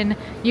you're going,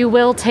 you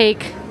will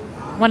take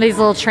one of these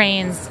little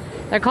trains.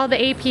 They're called the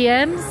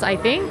APMs, I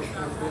think.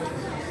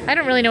 I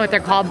don't really know what they're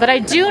called, but I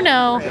do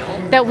know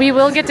that we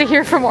will get to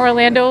hear from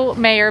Orlando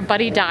Mayor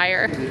Buddy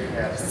Dyer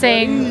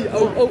saying,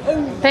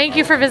 thank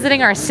you for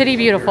visiting our city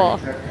beautiful.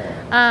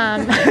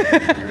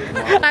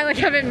 I like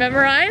have it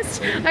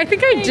memorized. I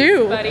think I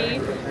do.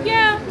 Buddy.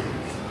 Yeah.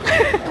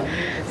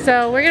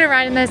 So we're gonna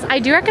ride in this. I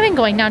do recommend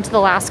going down to the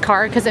last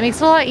car because it makes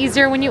it a lot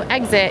easier when you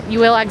exit. You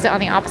will exit on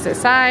the opposite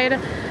side.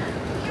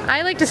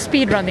 I like to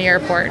speed run the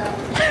airport.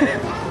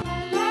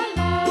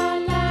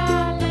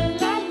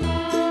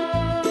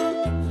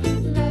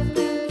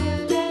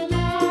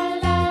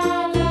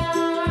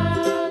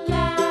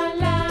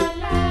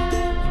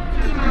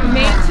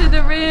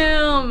 The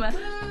room.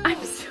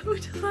 I'm so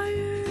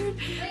tired.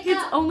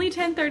 It's only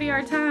 10:30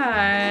 our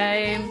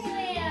time,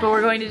 but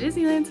we're going to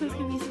Disneyland, so it's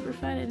gonna be super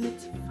fun, and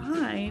it's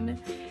fine.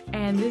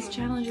 And this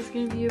challenge is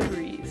gonna be a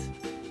breeze.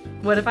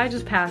 What if I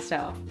just passed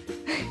out?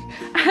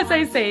 As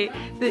I say,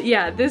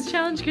 this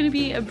challenge is gonna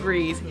be a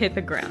breeze. Hit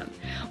the ground.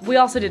 We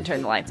also did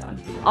turn the lights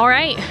on. All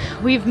right,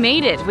 we've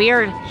made it. We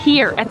are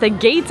here at the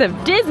gates of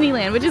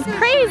Disneyland, which is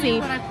crazy.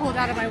 What I pulled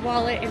out of my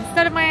wallet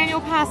instead of my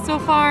annual pass so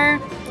far.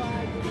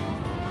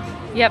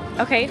 Yep,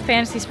 okay,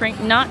 Fantasy Spring,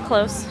 not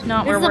close,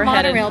 not where we're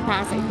headed. This is a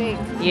monorail pass, I think.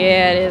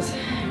 Yeah, it is.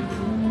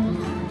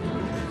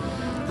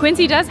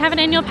 Quincy does have an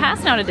annual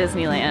pass now to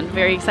Disneyland.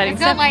 Very exciting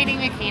It's stuff. got Lightning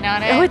McQueen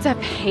on it. Oh, it's a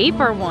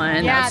paper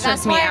one. Yeah, that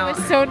that's stressed me why out. I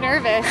was so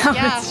nervous. That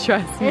Yeah, would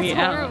stress me it's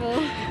out.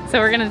 horrible. So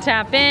we're gonna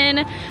tap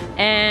in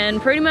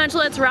and pretty much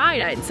let's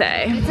ride, I'd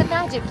say. It's a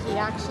magic key,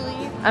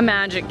 actually. A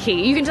magic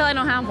key. You can tell I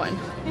don't have one.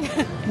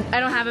 I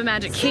don't have a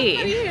magic key.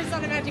 It's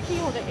not a magic key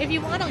holder. If you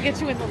want, I'll get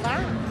you in the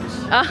lounge.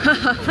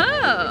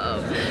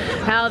 Oh,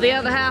 how the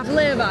other half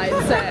live, I'd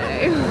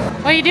say.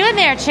 What are you doing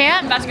there,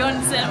 champ? About to go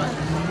into the cinema.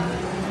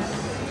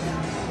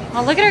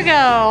 Oh, look at her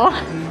go.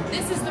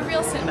 This is the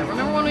real cinema.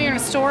 Remember when we were in a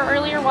store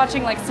earlier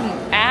watching like some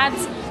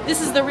ads?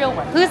 This is the real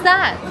one. Who's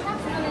that?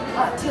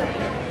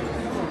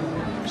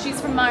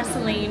 She's from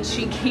Marceline.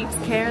 She keeps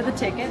care of the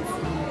tickets.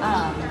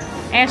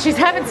 And she's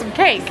having some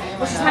cake.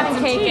 Well, she's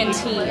having cake and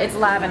tea. It's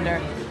lavender.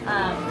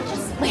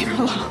 Just leave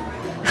her alone.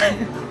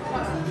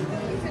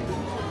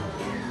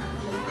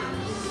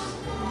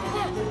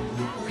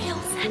 Real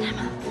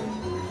cinema.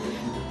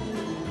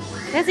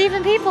 There's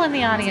even people in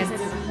the audience.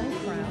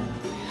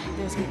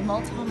 There's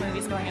multiple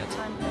movies going at a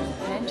time.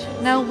 Bench.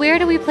 Now, where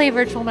do we play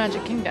Virtual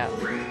Magic Kingdom?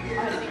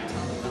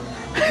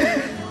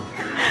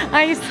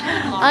 I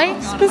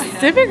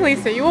specifically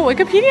sent you a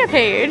Wikipedia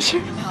page.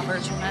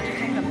 Virtual Magic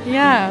Kingdom.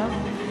 Yeah.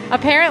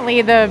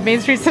 Apparently, the Main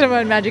Street Cinema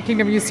in Magic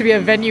Kingdom used to be a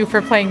venue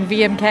for playing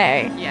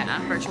VMK. Yeah,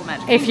 Virtual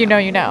Magic If you know,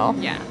 you know.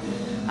 Yeah.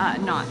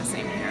 Not the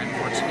same here,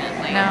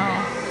 unfortunately.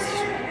 No.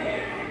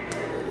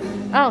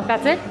 Oh,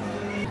 that's it?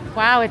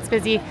 Wow, it's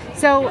busy.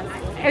 So,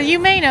 as you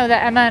may know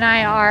that Emma and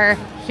I are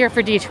here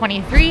for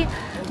D23,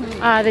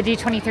 the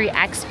D23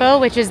 Expo,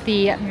 which is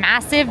the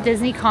massive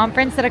Disney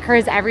conference that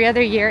occurs every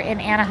other year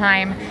in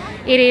Anaheim.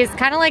 It is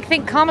kind of like,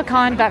 think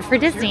Comic-Con, but for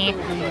Disney.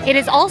 It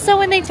is also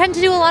when they tend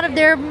to do a lot of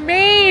their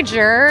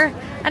major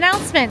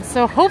announcements.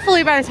 So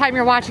hopefully by the time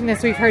you're watching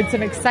this, we've heard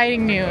some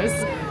exciting news.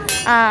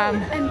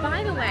 And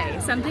by the way,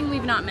 something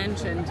we've not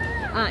mentioned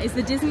is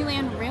the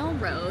Disneyland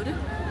Railroad,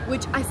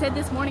 which I said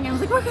this morning, I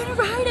was like, we're gonna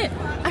ride it.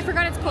 I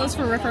forgot it's closed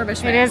for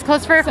refurbishment. It is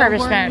closed for refurbishment.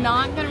 So we're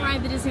not gonna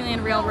ride the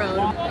Disneyland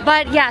Railroad.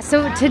 But yeah,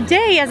 so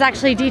today is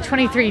actually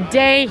D23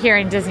 Day here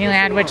in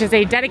Disneyland, which is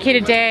a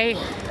dedicated day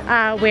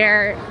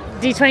where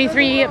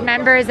D23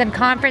 members and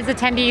conference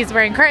attendees were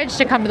encouraged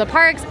to come to the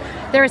parks.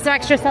 There were some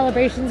extra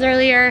celebrations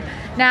earlier.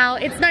 Now,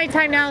 it's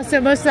nighttime now,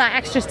 so most of that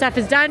extra stuff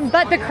is done,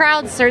 but the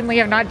crowds certainly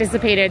have not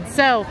dissipated.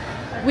 So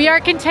we are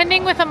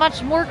contending with a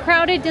much more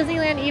crowded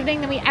Disneyland evening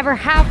than we ever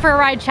have for a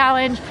ride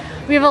challenge.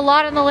 We have a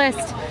lot on the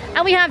list,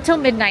 and we have till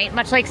midnight,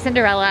 much like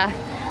Cinderella.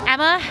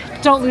 Emma,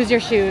 don't lose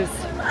your shoes.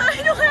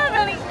 I don't have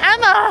any.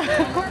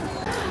 Emma!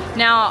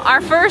 Now,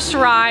 our first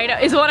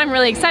ride is what I'm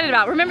really excited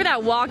about. Remember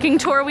that walking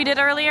tour we did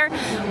earlier?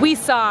 We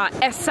saw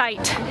a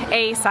sight.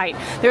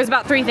 There was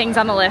about 3 things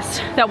on the list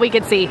that we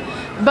could see,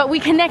 but we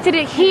connected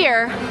it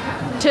here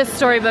to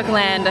Storybook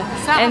Land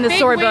and the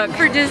Storybook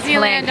for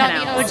Disneyland Land on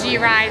the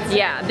OG rides.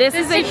 Yeah, this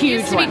is a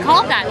huge used to one. be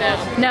called that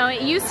though. No,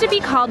 it used to be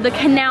called the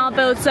Canal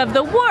Boats of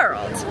the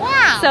World.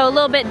 Wow. So a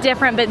little bit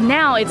different, but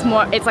now it's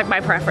like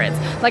my preference.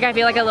 Like I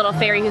feel like a little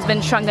fairy who's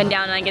been shrunken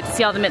down and I get to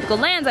see all the mythical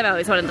lands I've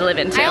always wanted to live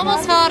into. I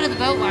almost fell out of the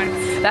boat once.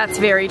 That's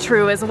very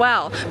true as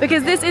well,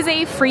 because this is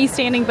a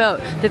freestanding boat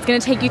that's going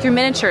to take you through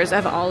miniatures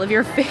of all of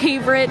your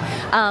favorite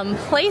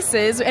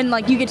places, and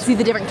like you get to see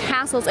the different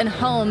castles and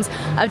homes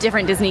of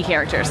different Disney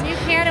characters. You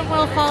can and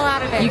will fall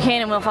out of it. You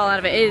can and will fall out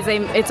of it.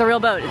 It's a real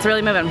boat. It's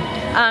really moving.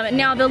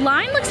 Now the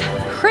line looks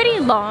pretty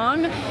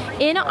long.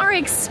 In our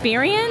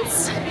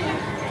experience,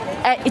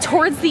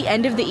 towards the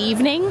end of the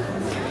evening,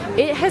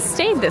 it has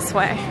stayed this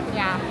way.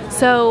 Yeah.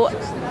 So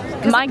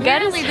my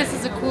gut is apparently this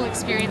is a cool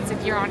experience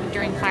if you're on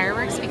during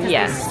fireworks because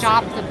Yes. they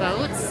stop the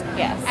boats.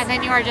 Yes. And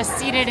then you are just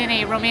seated in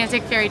a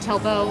romantic fairy tale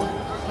boat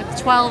with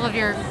 12 of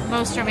your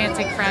most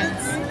romantic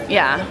friends.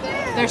 yeah,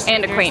 They're and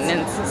strangers.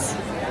 acquaintances.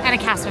 And a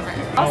cast member.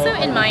 Also,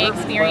 in my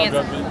experience,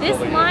 this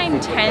line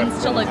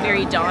tends to look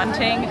very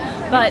daunting,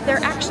 but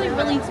they're actually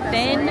really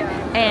thin,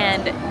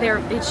 and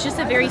it's just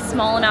a very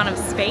small amount of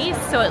space,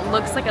 so it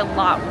looks like a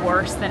lot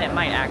worse than it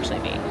might actually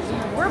be.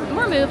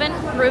 We're moving.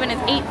 Ruben is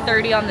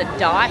 8:30 on the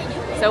dot,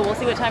 so we'll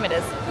see what time it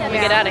is when we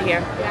get out of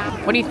here.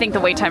 What do you think the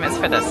wait time is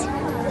for this?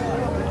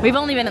 We've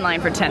only been in line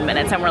for 10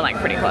 minutes, and we're like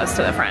pretty close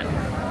to the front.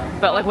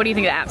 But like, what do you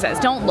think the app says?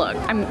 Don't look.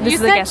 This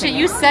is a guessing.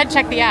 You said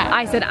check the app.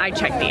 I said I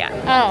checked the app.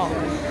 Oh,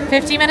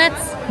 50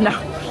 minutes? No.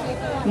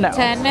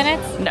 10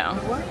 minutes? No.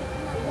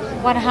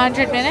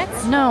 100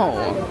 minutes?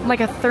 No, like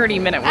a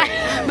 30-minute wait.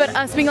 But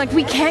us being like,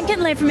 we can't get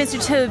in line for Mr.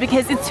 Toad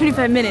because it's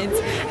 25 minutes,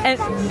 and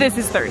this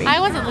is 30. I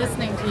wasn't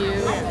listening to you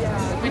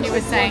when you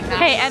were saying that.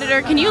 Hey,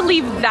 editor, can you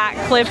leave that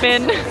clip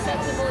in?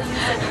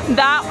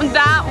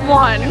 that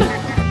one.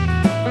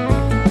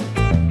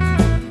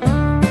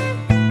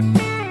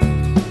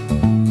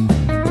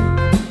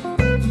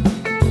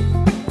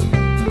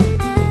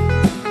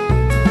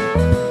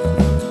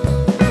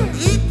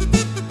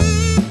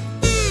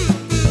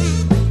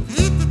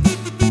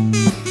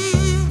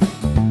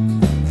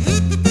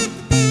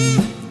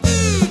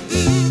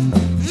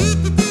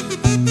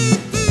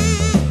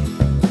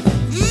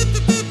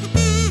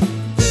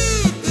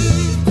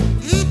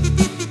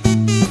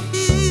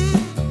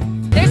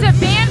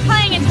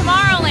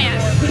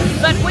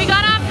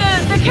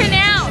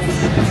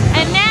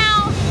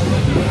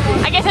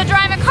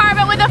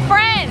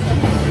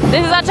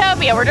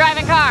 Utopia. We're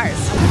driving cars.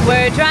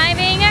 We're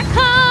driving a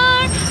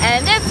car,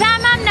 and this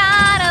time I'm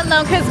not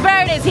alone because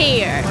Bird is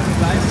here.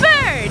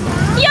 Bird!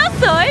 Yo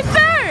soy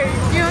Bird!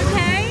 You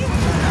okay?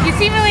 You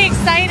seem really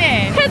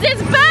excited. Because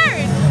it's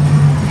Bird!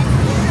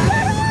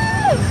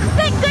 Woo-hoo!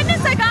 Thank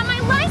goodness I got my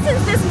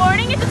license this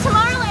morning at the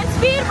Tomorrowland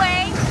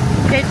Speedway.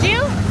 Did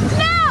you?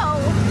 No!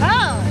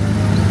 Oh.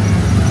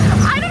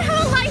 I don't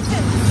have a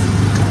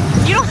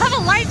license. You don't have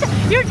a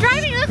license? You're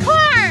driving the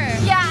car!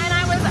 Yeah, and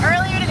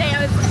earlier today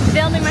I was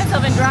filming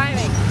myself and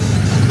driving.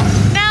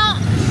 Now,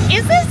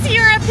 is this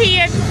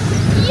European?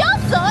 Yo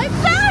soy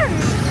Bird!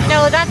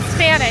 No, that's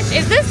Spanish.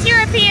 Is this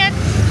European?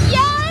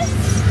 Yes!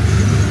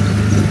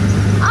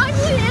 I'm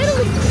in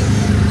Italy.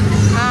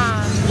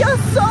 Yo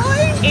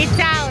soy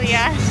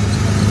Italia.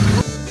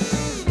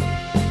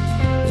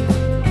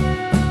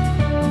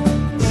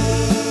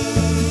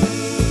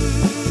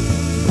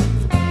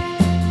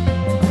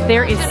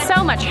 There is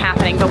so much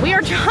happening, but we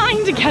are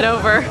trying to get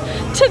over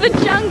to the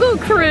Jungle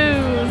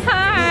Cruise.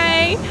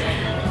 Hi!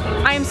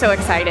 I am so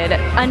excited.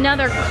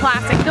 Another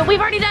classic that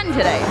we've already done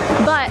today.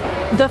 But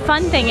the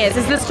fun thing is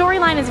the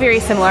storyline is very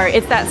similar.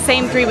 It's that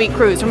same 3-week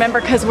cruise, remember,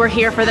 because we're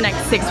here for the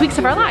next 6 weeks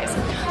of our lives.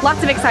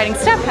 Lots of exciting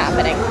stuff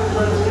happening.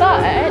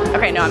 But,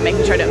 okay, no, I'm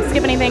making sure I don't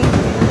skip anything.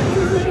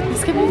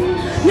 Skip anything?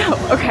 No,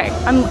 okay,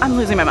 I'm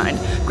losing my mind.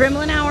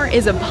 Gremlin Hour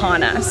is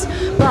upon us,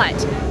 but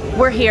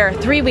we're here,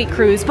 3-week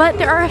cruise, but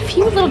there are a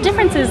few little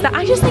differences that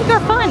I just think are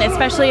fun,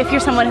 especially if you're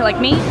someone who, like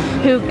me,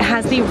 who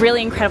has the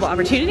really incredible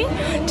opportunity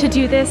to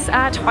do this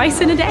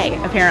twice in a day,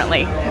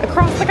 apparently,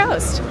 across the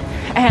coast.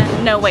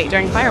 And no wait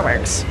during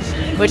fireworks,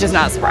 which is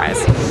not a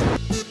surprise.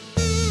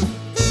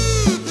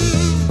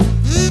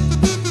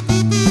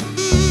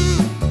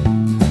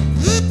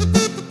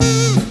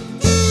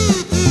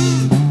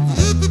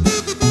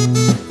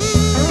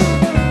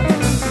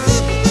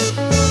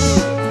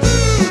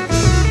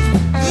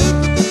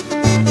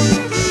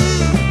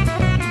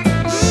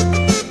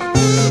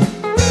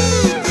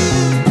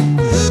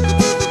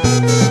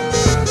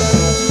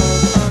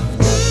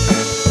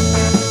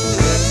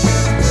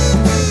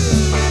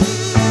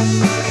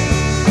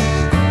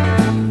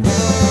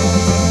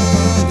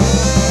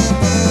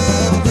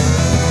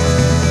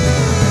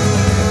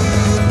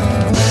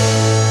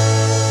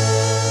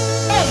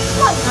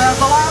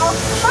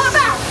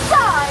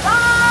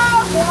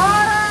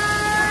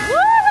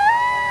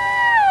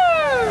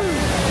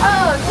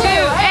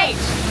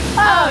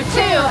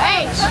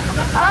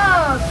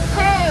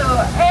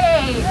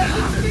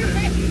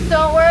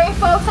 Don't worry,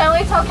 folks, I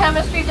only tell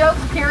chemistry jokes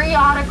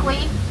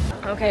periodically.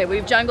 Okay,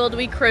 we've jungled,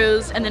 we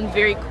cruised, and then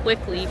very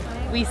quickly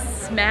we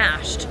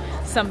smashed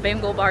some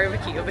Bengal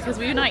barbecue because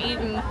we've not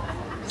eaten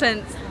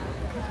since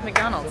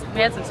McDonald's.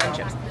 We had some sun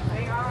chips.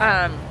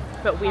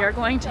 But we are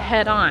going to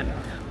head on.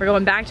 We're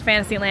going back to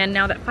Fantasyland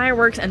now that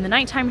fireworks and the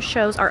nighttime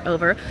shows are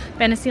over.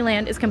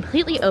 Fantasyland is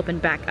completely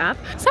opened back up.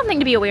 Something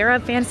to be aware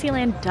of,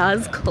 Fantasyland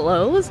does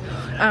close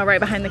right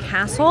behind the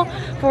castle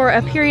for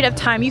a period of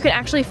time. You can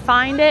actually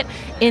find it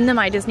in the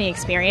My Disney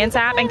Experience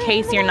app in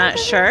case you're not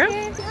sure.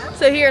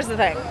 So here's the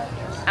thing.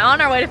 On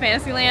our way to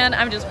Fantasyland,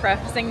 I'm just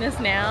prefacing this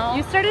now.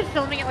 You started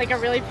filming at like a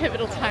really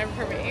pivotal time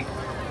for me.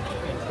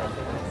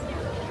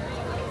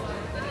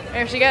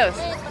 There she goes.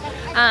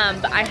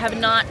 But I have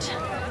not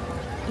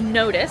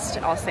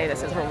noticed, I'll say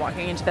this as we're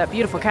walking into that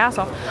beautiful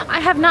castle, I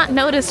have not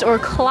noticed or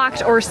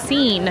clocked or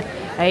seen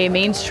a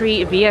Main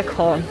Street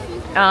vehicle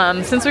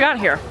since we got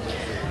here.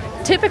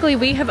 Typically,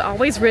 we have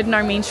always ridden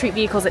our Main Street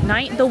vehicles at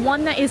night. The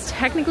one that is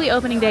technically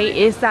opening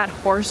day is that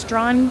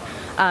horse-drawn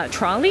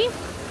trolley,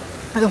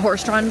 the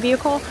horse-drawn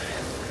vehicle.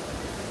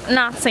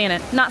 Not saying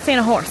it, not saying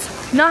a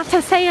horse. Not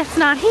to say it's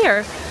not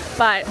here,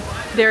 but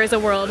there is a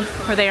world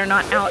where they are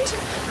not out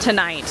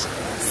tonight.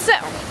 So,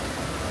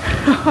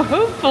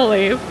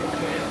 hopefully,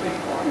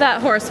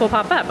 that horse will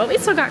pop up, but we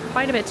still got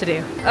quite a bit to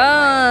do.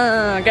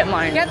 Get in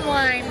line. Get in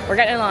line. We're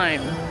getting in line.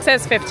 It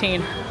says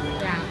 15.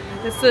 Yeah.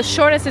 This is the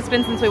shortest it's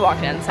been since we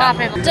walked in, so.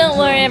 Don't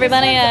worry,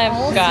 everybody,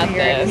 I've got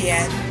this.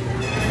 Yeah.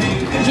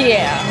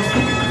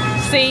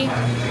 See?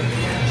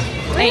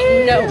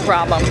 Ain't no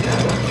problem.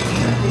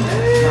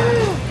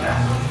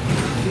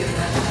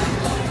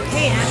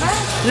 Hey, Emma?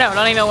 No,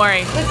 don't even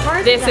worry.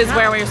 This is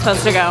where we're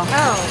supposed to go.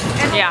 Oh.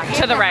 Yeah,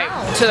 to the right,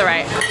 to the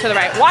right, to the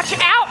right. Watch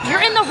out! You're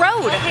in the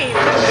road! Okay,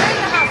 but we're in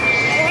the house.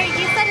 Wait,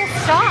 you said to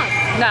stop.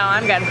 No,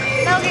 I'm good.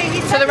 Okay,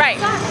 you said To the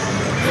right. stop.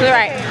 To the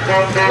right.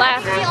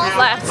 Left,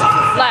 left,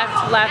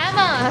 left, left.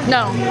 Emma.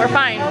 No, we're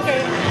fine.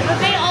 Okay,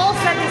 but they all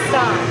said to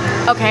stop.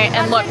 Okay,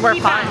 and look, we're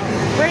fine.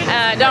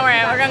 Don't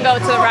worry, we're gonna go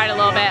to the right a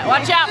little bit.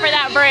 Watch out for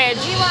that bridge.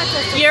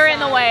 You're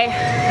in the way.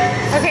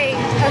 Okay,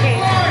 okay.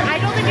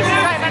 I don't think you should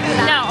drive under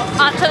that. No,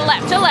 to the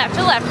left, to the left,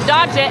 to the left.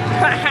 Dodge it.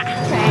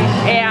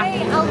 Yeah.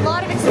 Hey, a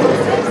lot of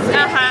explosives.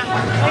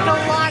 Like a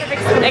lot of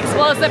explosives.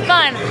 Explosive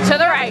fun. To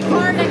the right.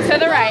 To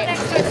the right.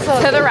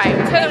 To the right.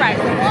 To the right.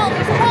 Oh,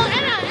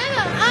 Emma,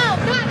 Emma. Oh,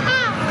 God.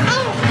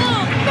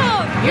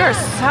 Oh. You're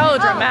so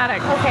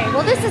dramatic. Okay,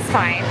 well, this is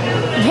fine.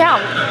 Yeah.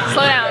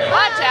 Slow down.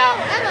 Watch out.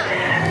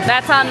 Emma.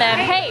 That's on them.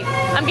 Hey,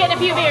 I'm getting a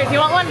few beers. You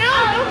want one? No,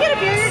 don't get a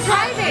beer. You're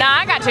driving.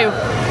 Nah, I got two.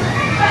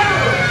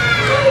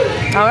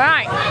 All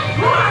right,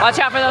 watch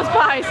out for those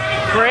pies.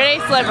 Pretty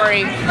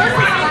slippery.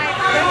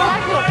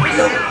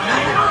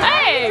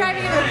 Hey!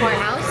 Driving into the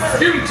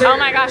courthouse. Oh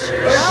my gosh,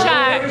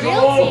 shut.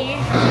 Guilty.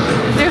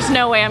 There's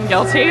no way I'm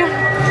guilty.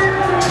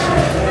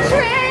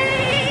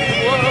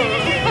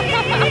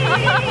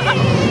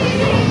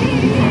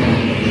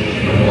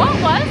 What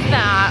was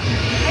that?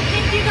 I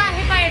think you got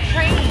hit by a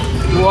train.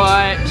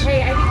 What?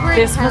 Hey, I think we're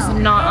This in was hell.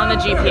 not on the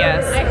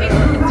GPS. I think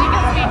it's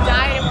because we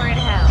died and we're in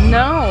hell.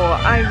 No,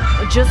 I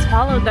just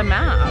followed the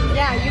map.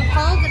 Yeah, you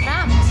followed the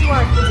map to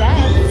our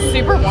death.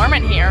 Super warm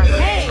in here.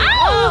 Hey.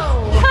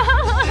 Ow!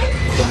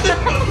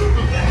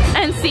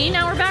 And see,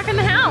 now we're back in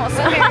the house.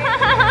 Okay.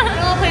 The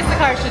little place the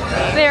car should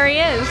be. There he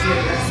is.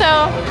 So,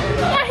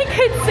 I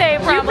could say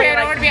probably You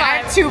like me. I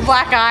have 2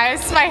 black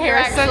eyes. My hair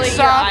is actually,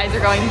 so your soft. eyes are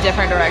going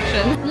different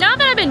directions. Now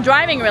that I've been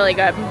driving really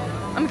good,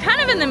 I'm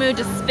kind of in the mood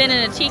to spin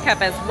in a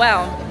teacup as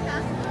well.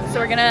 So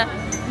we're gonna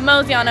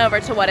mosey on over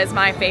to what is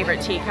my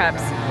favorite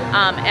teacups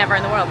ever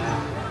in the world.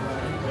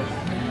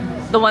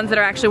 The ones that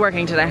are actually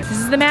working today. This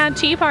is the Mad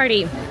Tea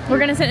Party. We're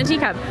gonna sit in a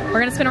teacup. We're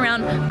gonna spin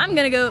around. I'm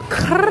gonna go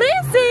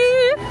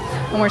crazy.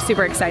 And we're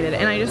super excited.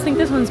 And I just think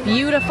this one's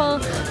beautiful.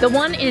 The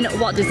one in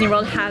Walt Disney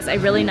World has a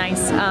really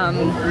nice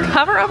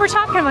cover over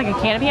top, kind of like a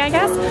canopy, I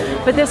guess.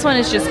 But this one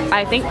is just,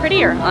 I think,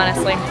 prettier,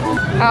 honestly.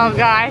 Oh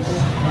gosh.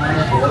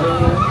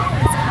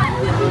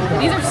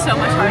 These are so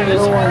much harder to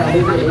turn.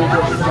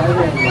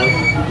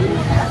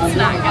 Let's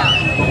not go.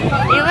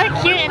 You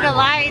look cute in the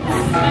lights.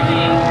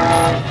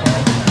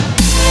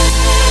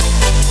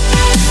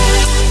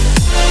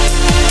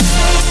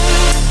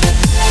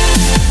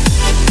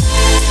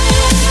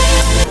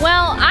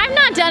 Well, I've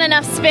not done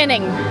enough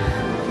spinning.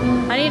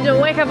 I need to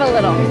wake up a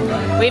little.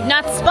 We've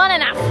not spun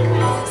enough.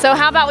 So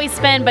how about we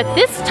spin, but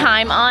this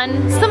time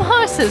on some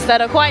horses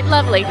that are quite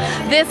lovely.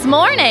 This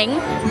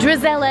morning,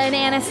 Drizella and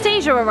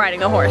Anastasia were riding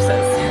the horses.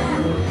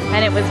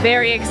 And it was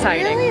very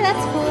exciting. Really?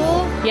 That's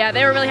cool. Yeah,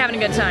 they were really having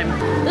a good time.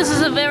 This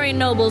is a very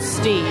noble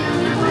steed.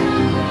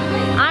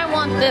 I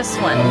want this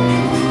one.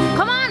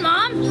 Come on,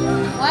 Mom.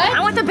 What?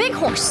 I want the big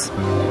horse.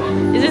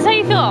 Is this how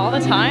you feel all the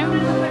time?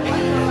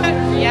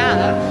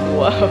 Yeah.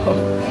 Whoa.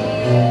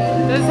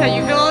 This is how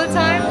you feel all the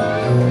time?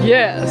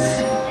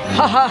 Yes.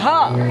 Ha ha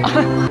ha.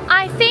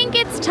 I think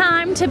it's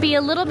time to be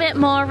a little bit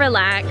more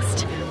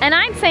relaxed, and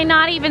I'd say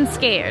not even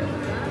scared.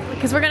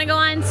 Because we're gonna go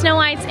on Snow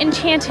White's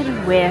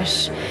Enchanted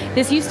Wish.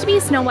 This used to be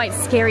Snow White's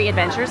Scary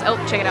Adventures. Oh,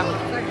 check it out.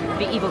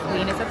 The Evil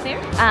Queen is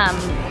upstairs.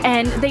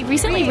 And they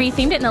recently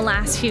rethemed it in the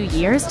last few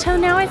years, so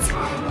now it's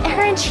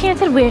her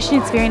Enchanted Wish,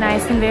 and it's very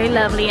nice and very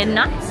lovely and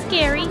not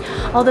scary,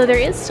 although there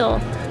is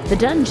still the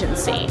dungeon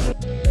scene.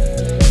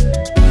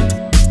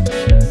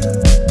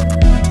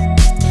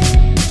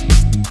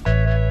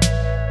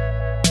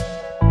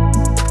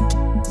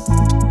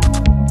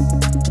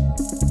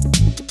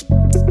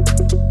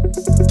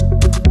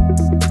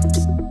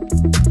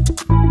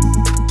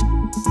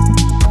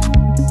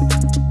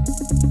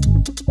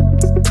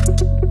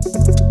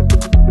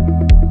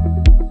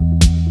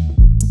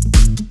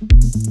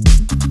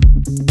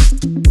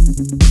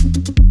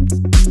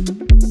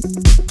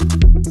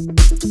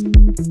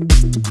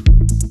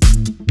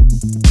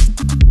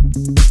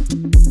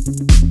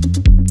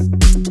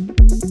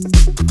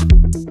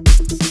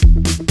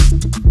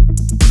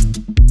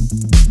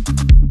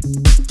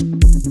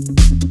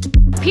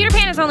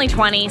 Only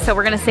 20, so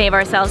we're gonna save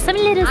ourselves some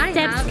little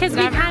steps because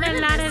we've had a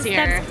lot of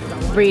steps.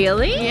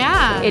 Really?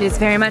 Yeah. It is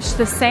very much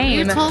the same.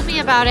 You told me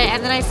about it,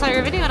 and then I saw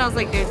your video, and I was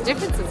like, "There's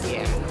differences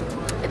here."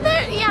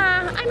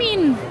 Yeah, I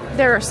mean,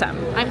 there are some.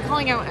 I'm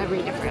calling out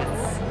every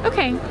difference.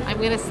 Okay.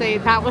 I'm gonna say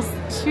that was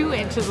 2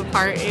 inches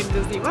apart in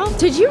Disney World.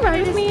 Did you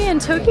ride with me in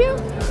Tokyo?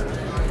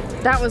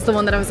 That was the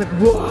one that I was like,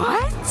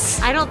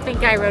 what? I don't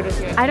think I rode with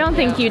you. I don't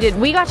think you did.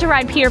 We got to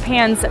ride Peter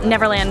Pan's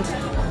Neverland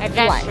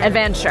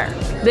Adventure.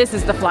 This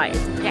is the flight.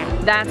 Yeah.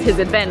 That's his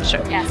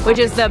adventure. Yes. Which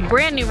is the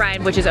brand new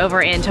ride, which is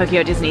over in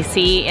Tokyo Disney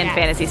Sea in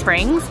Fantasy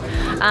Springs.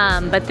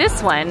 But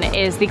this one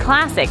is the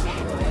classic.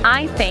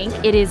 I think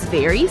it is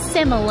very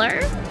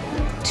similar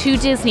to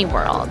Disney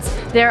World.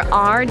 There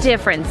are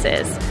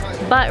differences.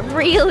 But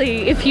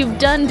really, if you've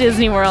done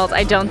Disney World,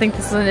 I don't think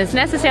this one is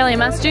necessarily a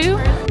must-do.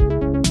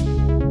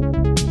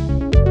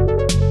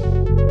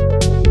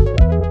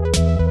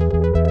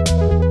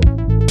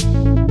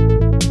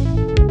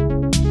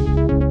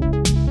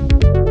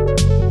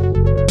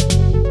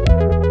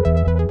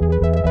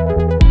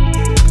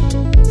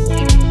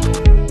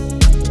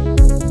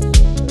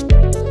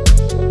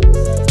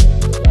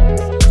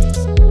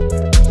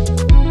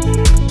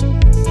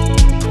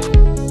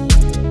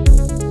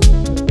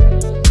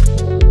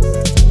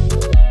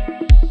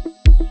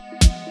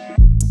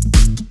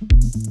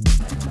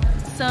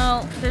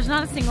 There's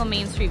not a single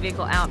Main Street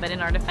vehicle out, but in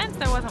our defense,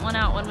 there wasn't one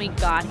out when we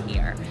got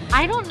here.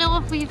 I don't know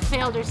if we've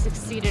failed or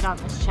succeeded on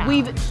this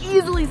challenge. We've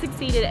easily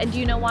succeeded, and do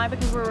you know why?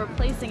 Because we're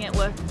replacing it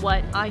with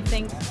what I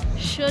think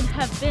should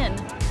have been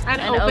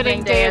an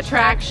opening day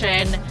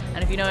attraction.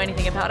 And if you know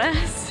anything about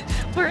us,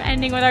 we're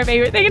ending with our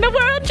favorite thing in the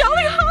world,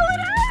 Jolly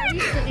Holiday! Are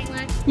you sitting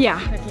there? Yeah.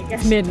 Okay,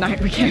 It's midnight.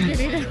 We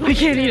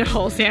can't eat a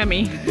whole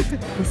Sammy.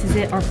 This is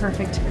it. Our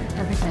perfect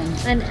end.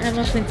 An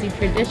Emma Quincy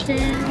tradition.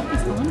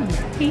 It's on my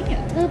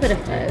hand. A little bit of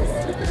fuzz.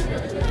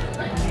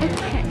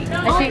 Okay.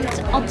 I think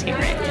I'll tear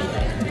it.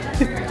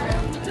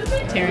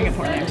 Tearing it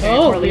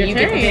poorly. You're You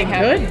get the big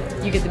half.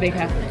 Good. You get the big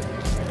half.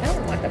 I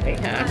don't want the big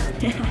half.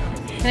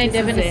 Can I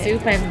dip This in is a it.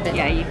 soup? I haven't been.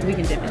 Yeah, we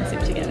can dip in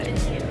soup together.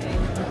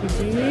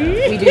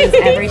 We do this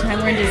every time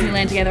we're in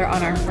Disneyland together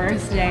on our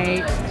first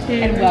day.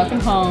 And welcome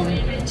home.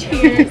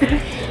 Cheers.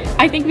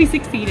 I think we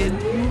succeeded.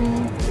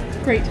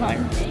 Great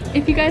time.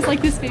 If you guys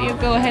like this video,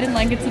 go ahead and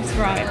like and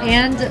subscribe.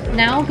 And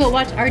now go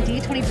watch our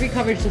D23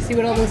 coverage to see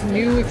what all those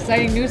new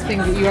exciting news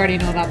things that you already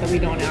know about that we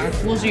don't are.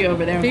 We'll see you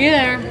over there. See you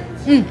there.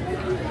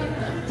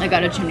 I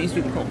got a chimney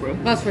sweep cold brew.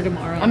 That's for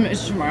tomorrow.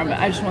 It's tomorrow, but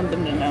I just want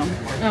them to know.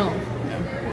 Oh.